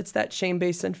 because it's that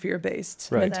shame-based and fear-based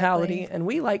Right. mentality, Exactly. and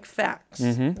we like facts. We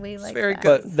It's like very that.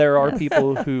 good. But there are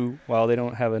people who, while they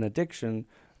don't have an addiction,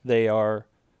 they are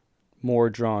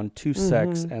more drawn to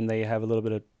sex, and they have a little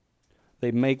bit of, they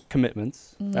make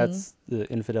commitments. That's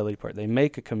the infidelity part. They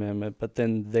make a commitment, but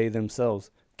then they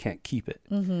themselves can't keep it.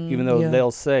 Even though Yeah.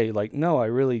 they'll say, like, no, I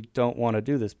really don't want to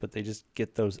do this, but they just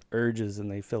get those urges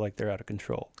and they feel like they're out of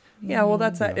control. Yeah, well,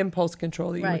 that's that Yeah. impulse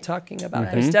control that you were Right. talking about.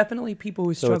 Mhm. There's definitely people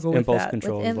who So it's struggle with impulse that.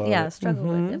 control. With is a lot of yeah, it. struggle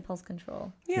with impulse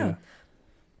control. Yeah.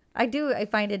 I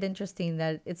find it interesting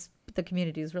that the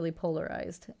community is really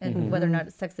polarized and whether or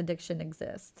not sex addiction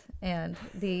exists. And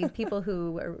the people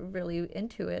who are really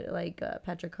into it, like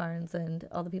Patrick Carnes and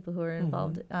all the people who are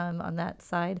involved on that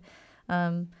side,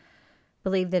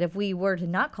 believe that if we were to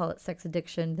not call it sex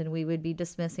addiction, then we would be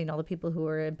dismissing all the people who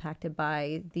are impacted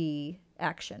by the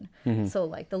action. So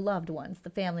like the loved ones, the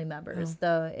family members,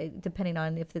 depending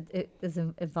on if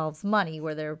involves money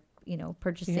where they're,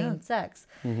 purchasing sex,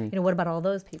 what about all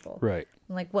those people? Right.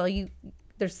 I'm like, well,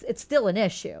 it's still an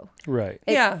issue. Right.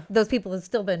 Yeah. Those people have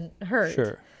still been hurt.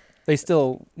 Sure. They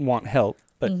still want help,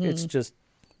 but it's just,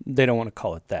 they don't want to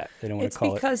call it that. They don't want It's to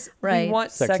call it. because Right. we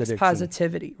want Sex sex addiction.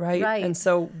 positivity, right? Right. And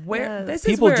so Yes. this is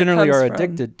People where it generally comes are from.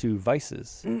 addicted to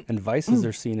vices, and vices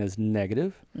are seen as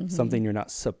negative, something you're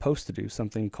not supposed to do,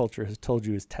 something culture has told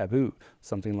you is taboo,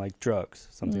 something like drugs,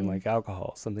 something like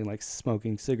alcohol, something like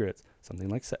smoking cigarettes, something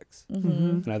like sex.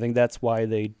 And I think that's why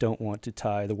they don't want to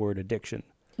tie the word addiction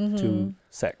to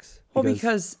sex. Well,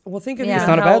 because think of Yeah. even It's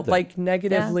not a how bad thing. like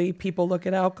negatively people look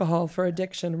at alcohol for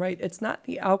addiction, right? It's not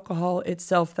the alcohol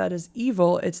itself that is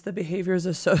evil; it's the behaviors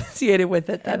associated with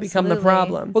it that become the Absolutely.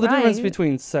 problem. well, the difference Right.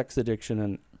 between sex addiction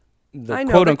and the I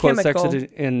know, quote the unquote sex chemical.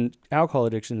 addiction and alcohol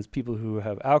addiction is people who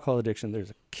have alcohol addiction.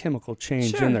 There's a chemical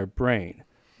change Sure. in their brain.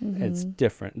 It's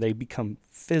different. They become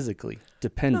physically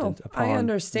dependent upon I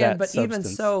understand, that but even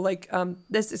substance. so, like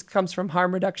comes from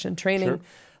harm reduction training. Sure.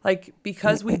 Like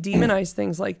because we demonize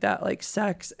things like that, like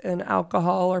sex and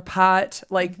alcohol or pot,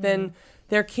 like then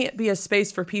there can't be a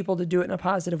space for people to do it in a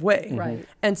positive way. Right.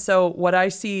 And so what I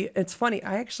see, it's funny,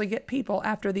 I actually get people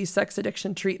after these sex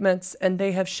addiction treatments and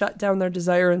they have shut down their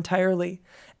desire entirely.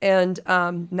 And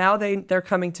now they're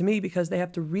coming to me because they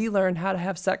have to relearn how to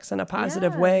have sex in a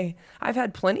positive Yeah. way. I've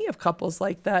had plenty of couples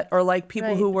like that, or like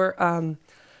people who Right. were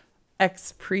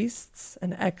ex-priests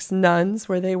and ex-nuns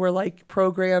where they were like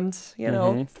programmed,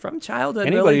 from childhood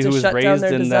Anybody really who to was shut down raised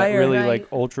their in desire. that really Right. like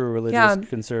ultra religious Yeah.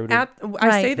 conservative.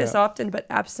 I say Right. this often, but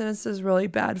abstinence is really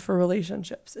bad for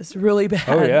relationships. It's really bad.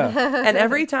 Oh yeah. And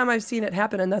every time I've seen it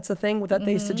happen, and that's the thing that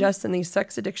they suggest in these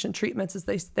sex addiction treatments is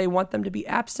they want them to be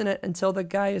abstinent until the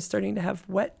guy is starting to have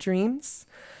wet dreams.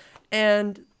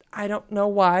 And I don't know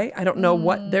why. I don't know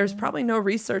what. There's probably no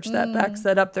research that backs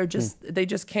that up. They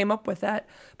just came up with that.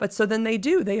 But so then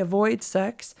they avoid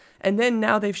sex, and then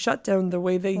now they've shut down the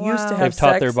way they used to Wow. have They've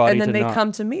taught sex, their body and then to they not.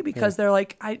 come to me because they're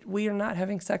like, we are not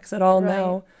having sex at all Right.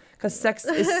 now because sex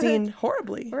is seen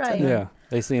horribly. to Right. them. Yeah.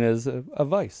 They seen it as a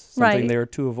vice, something Right. they are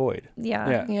to avoid. Yeah.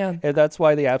 Yeah. Yeah. And that's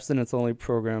why the abstinence only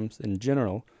programs in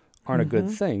general aren't a good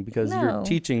thing, because No. you're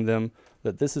teaching them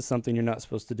that this is something you're not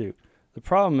supposed to do. The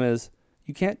problem is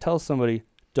you can't tell somebody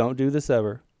don't do this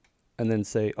ever and then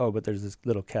say, oh, but there's this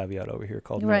little caveat over here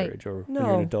called Right. marriage or when you're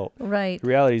No. an adult. Right. The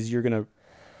reality is you're going to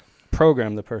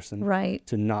program the person Right.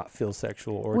 to not feel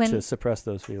sexual or When- to suppress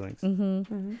those feelings.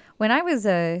 When I was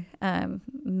a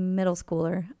middle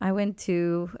schooler, I went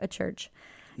to a church,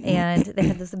 and they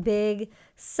had this big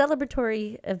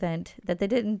celebratory event that they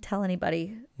didn't tell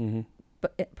anybody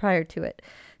prior to it.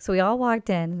 So we all walked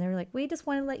in, and they were like, "We just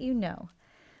want to let you know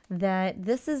that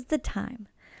this is the time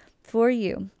for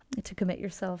you to commit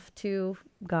yourself to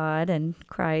God and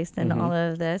Christ and all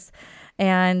of this,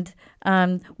 and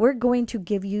we're going to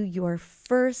give you your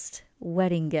first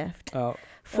wedding gift." Oh,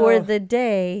 For the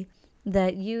day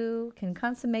that you can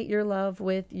consummate your love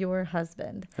with your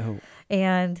husband. oh,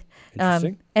 And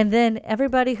interesting. and then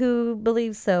everybody who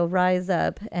believes so rise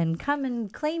up and come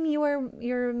and claim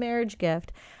your marriage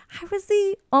gift. I was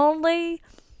the only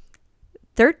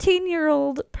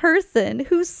 13-year-old person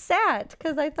who sat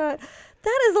because I thought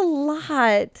that is a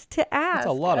lot to ask.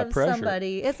 a lot of pressure.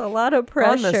 Somebody. It's a lot of On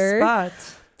pressure the spot.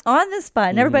 on the spot,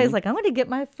 and everybody's like, "I'm going to get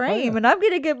my frame, yeah. and I'm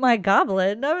going to get my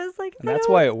goblet," and I was like, And I that's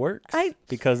don't- why it works, I-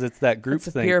 because it's that group It's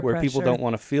a thing peer where people pressure. don't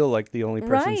want to feel like the only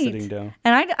person Right. sitting down.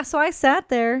 And so I sat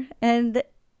there, and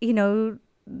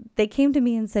they came to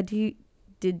me and said,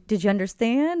 "Did you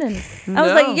understand?" And I was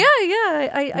No. like,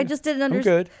 "Yeah. I just didn't I'm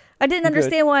understand. good. I didn't I'm good.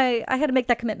 understand why I had to make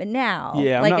that commitment now.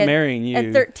 Yeah, I'm like not marrying you.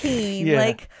 at 13. Yeah.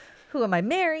 Like, who am I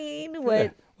marrying? What? Yeah.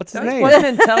 What's his That's name? what an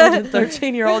intelligent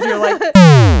 13-year-old. You're like,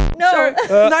 No, sure.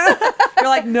 You're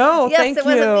like, no, yes, thank it you.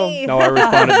 wasn't me. No, I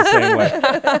responded the same way. I was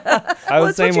Well, the it's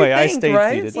what same you way. I think, stayed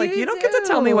right? seated. It's like, You you don't get to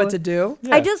tell me what do. to do.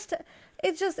 Yeah.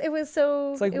 It was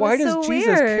so. It's like, it why was does so Jesus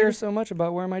weird. care so much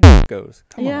about where my dick goes?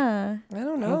 Come on. Yeah, I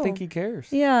don't I know. don't think he cares.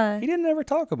 yeah. He didn't ever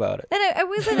talk about it. And I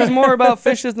wasn't. It was more about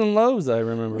fishes than loaves, I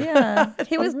remember. Yeah,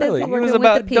 he was Really. busy He working was with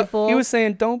about the people. he was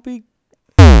saying don't be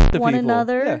to one people.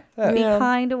 another. Yeah. that. Be Yeah.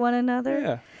 kind to one another.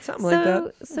 Yeah. Something like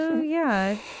that. So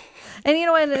yeah, and you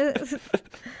know,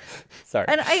 Sorry.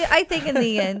 and I think in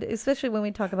the end, especially when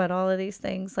we talk about all of these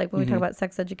things, like when we talk about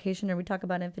sex education or we talk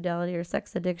about infidelity or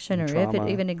sex addiction And or if trauma,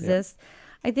 it even yeah. exists,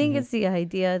 I think it's the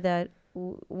idea that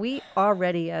we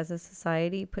already as a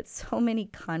society put so many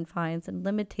confines and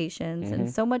limitations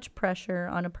and so much pressure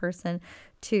on a person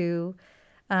to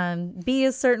be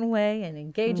a certain way and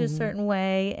engage a certain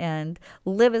way and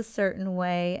live a certain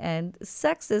way. And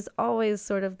sex is always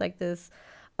sort of like this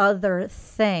other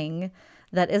thing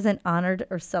that isn't honored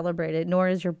or celebrated, nor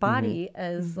is your body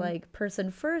as like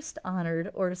person first honored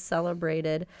or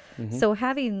celebrated. So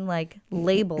having like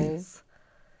labels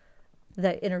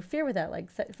that interfere with that, like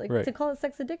sex, like Right. to call it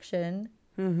sex addiction,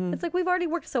 it's like we've already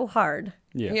worked so hard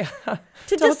Yeah. Yeah.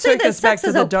 to Don't just say take that us back sex to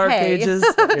is the okay. dark ages.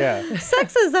 Yeah.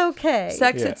 Sex is okay.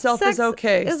 Sex Yeah. itself Sex is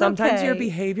okay. is Sometimes your okay.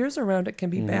 behaviors around it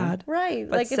can be bad. Right.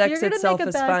 But Like if sex you're going to itself make a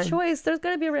is bad fine. choice, there's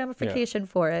going to be a ramification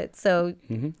for it. So,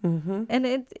 and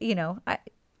it,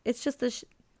 it's just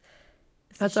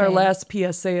it's That's a our shame. last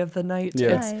PSA of the night.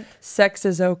 Yeah. It's Right. sex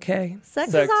is okay. Sex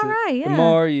is all right. Yeah. The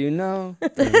more you know.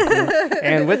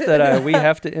 And with that, we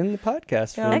have to end the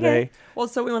podcast for Yeah. the Okay. day. Well,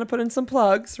 so we want to put in some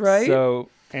plugs, right? So,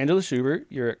 Angela Schubert,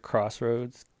 you're at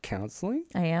Crossroads Counseling.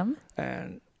 I am.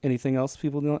 And anything else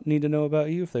people need to know about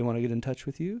you if they want to get in touch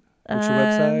with you? What's your Um,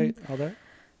 website? All that?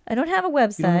 I don't have a You don't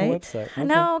have a website. website. Okay.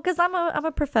 No, because I'm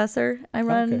a professor. I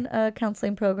run Okay. a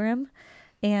counseling program,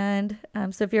 and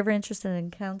so if you're ever interested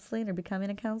in counseling or becoming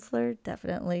a counselor,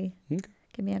 definitely Okay.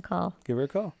 give me a call. Give her a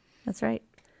call. That's right.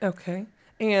 Okay.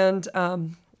 And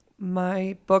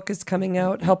my book is coming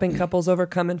out, Helping Couples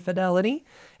Overcome Infidelity.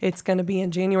 It's going to be in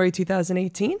January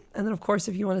 2018. And then, of course,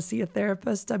 if you want to see a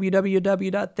therapist,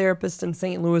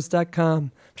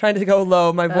 www.therapistInSt.Louis.com. Trying to go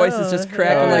low. My voice is just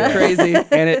cracking yeah. like crazy.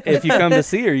 And if you come to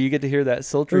see her, you get to hear that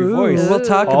sultry Ooh, voice. we'll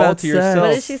talk all about to sex. yourself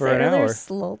What did she for say an earlier? hour.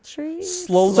 Sultry?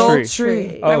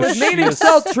 Sultry. Oh, I was she meaning is-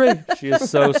 sultry. She is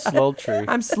so sultry.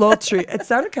 I'm sultry. It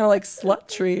sounded kind of like slut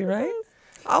tree, right?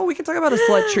 Oh, we can talk about a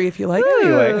slut tree if you like.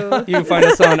 Anyway, you can find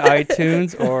us on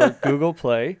iTunes or Google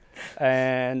Play.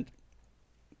 And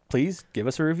please give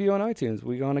us a review on iTunes.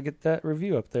 We want to get that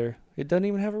review up there. It doesn't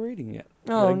even have a rating yet.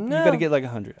 Oh, You no. got to get like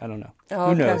 100. I don't know.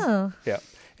 Oh, Who okay. knows? Oh. Yeah.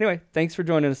 Anyway, thanks for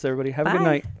joining us, everybody. Have a good Bye.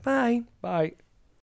 night. Bye. Bye.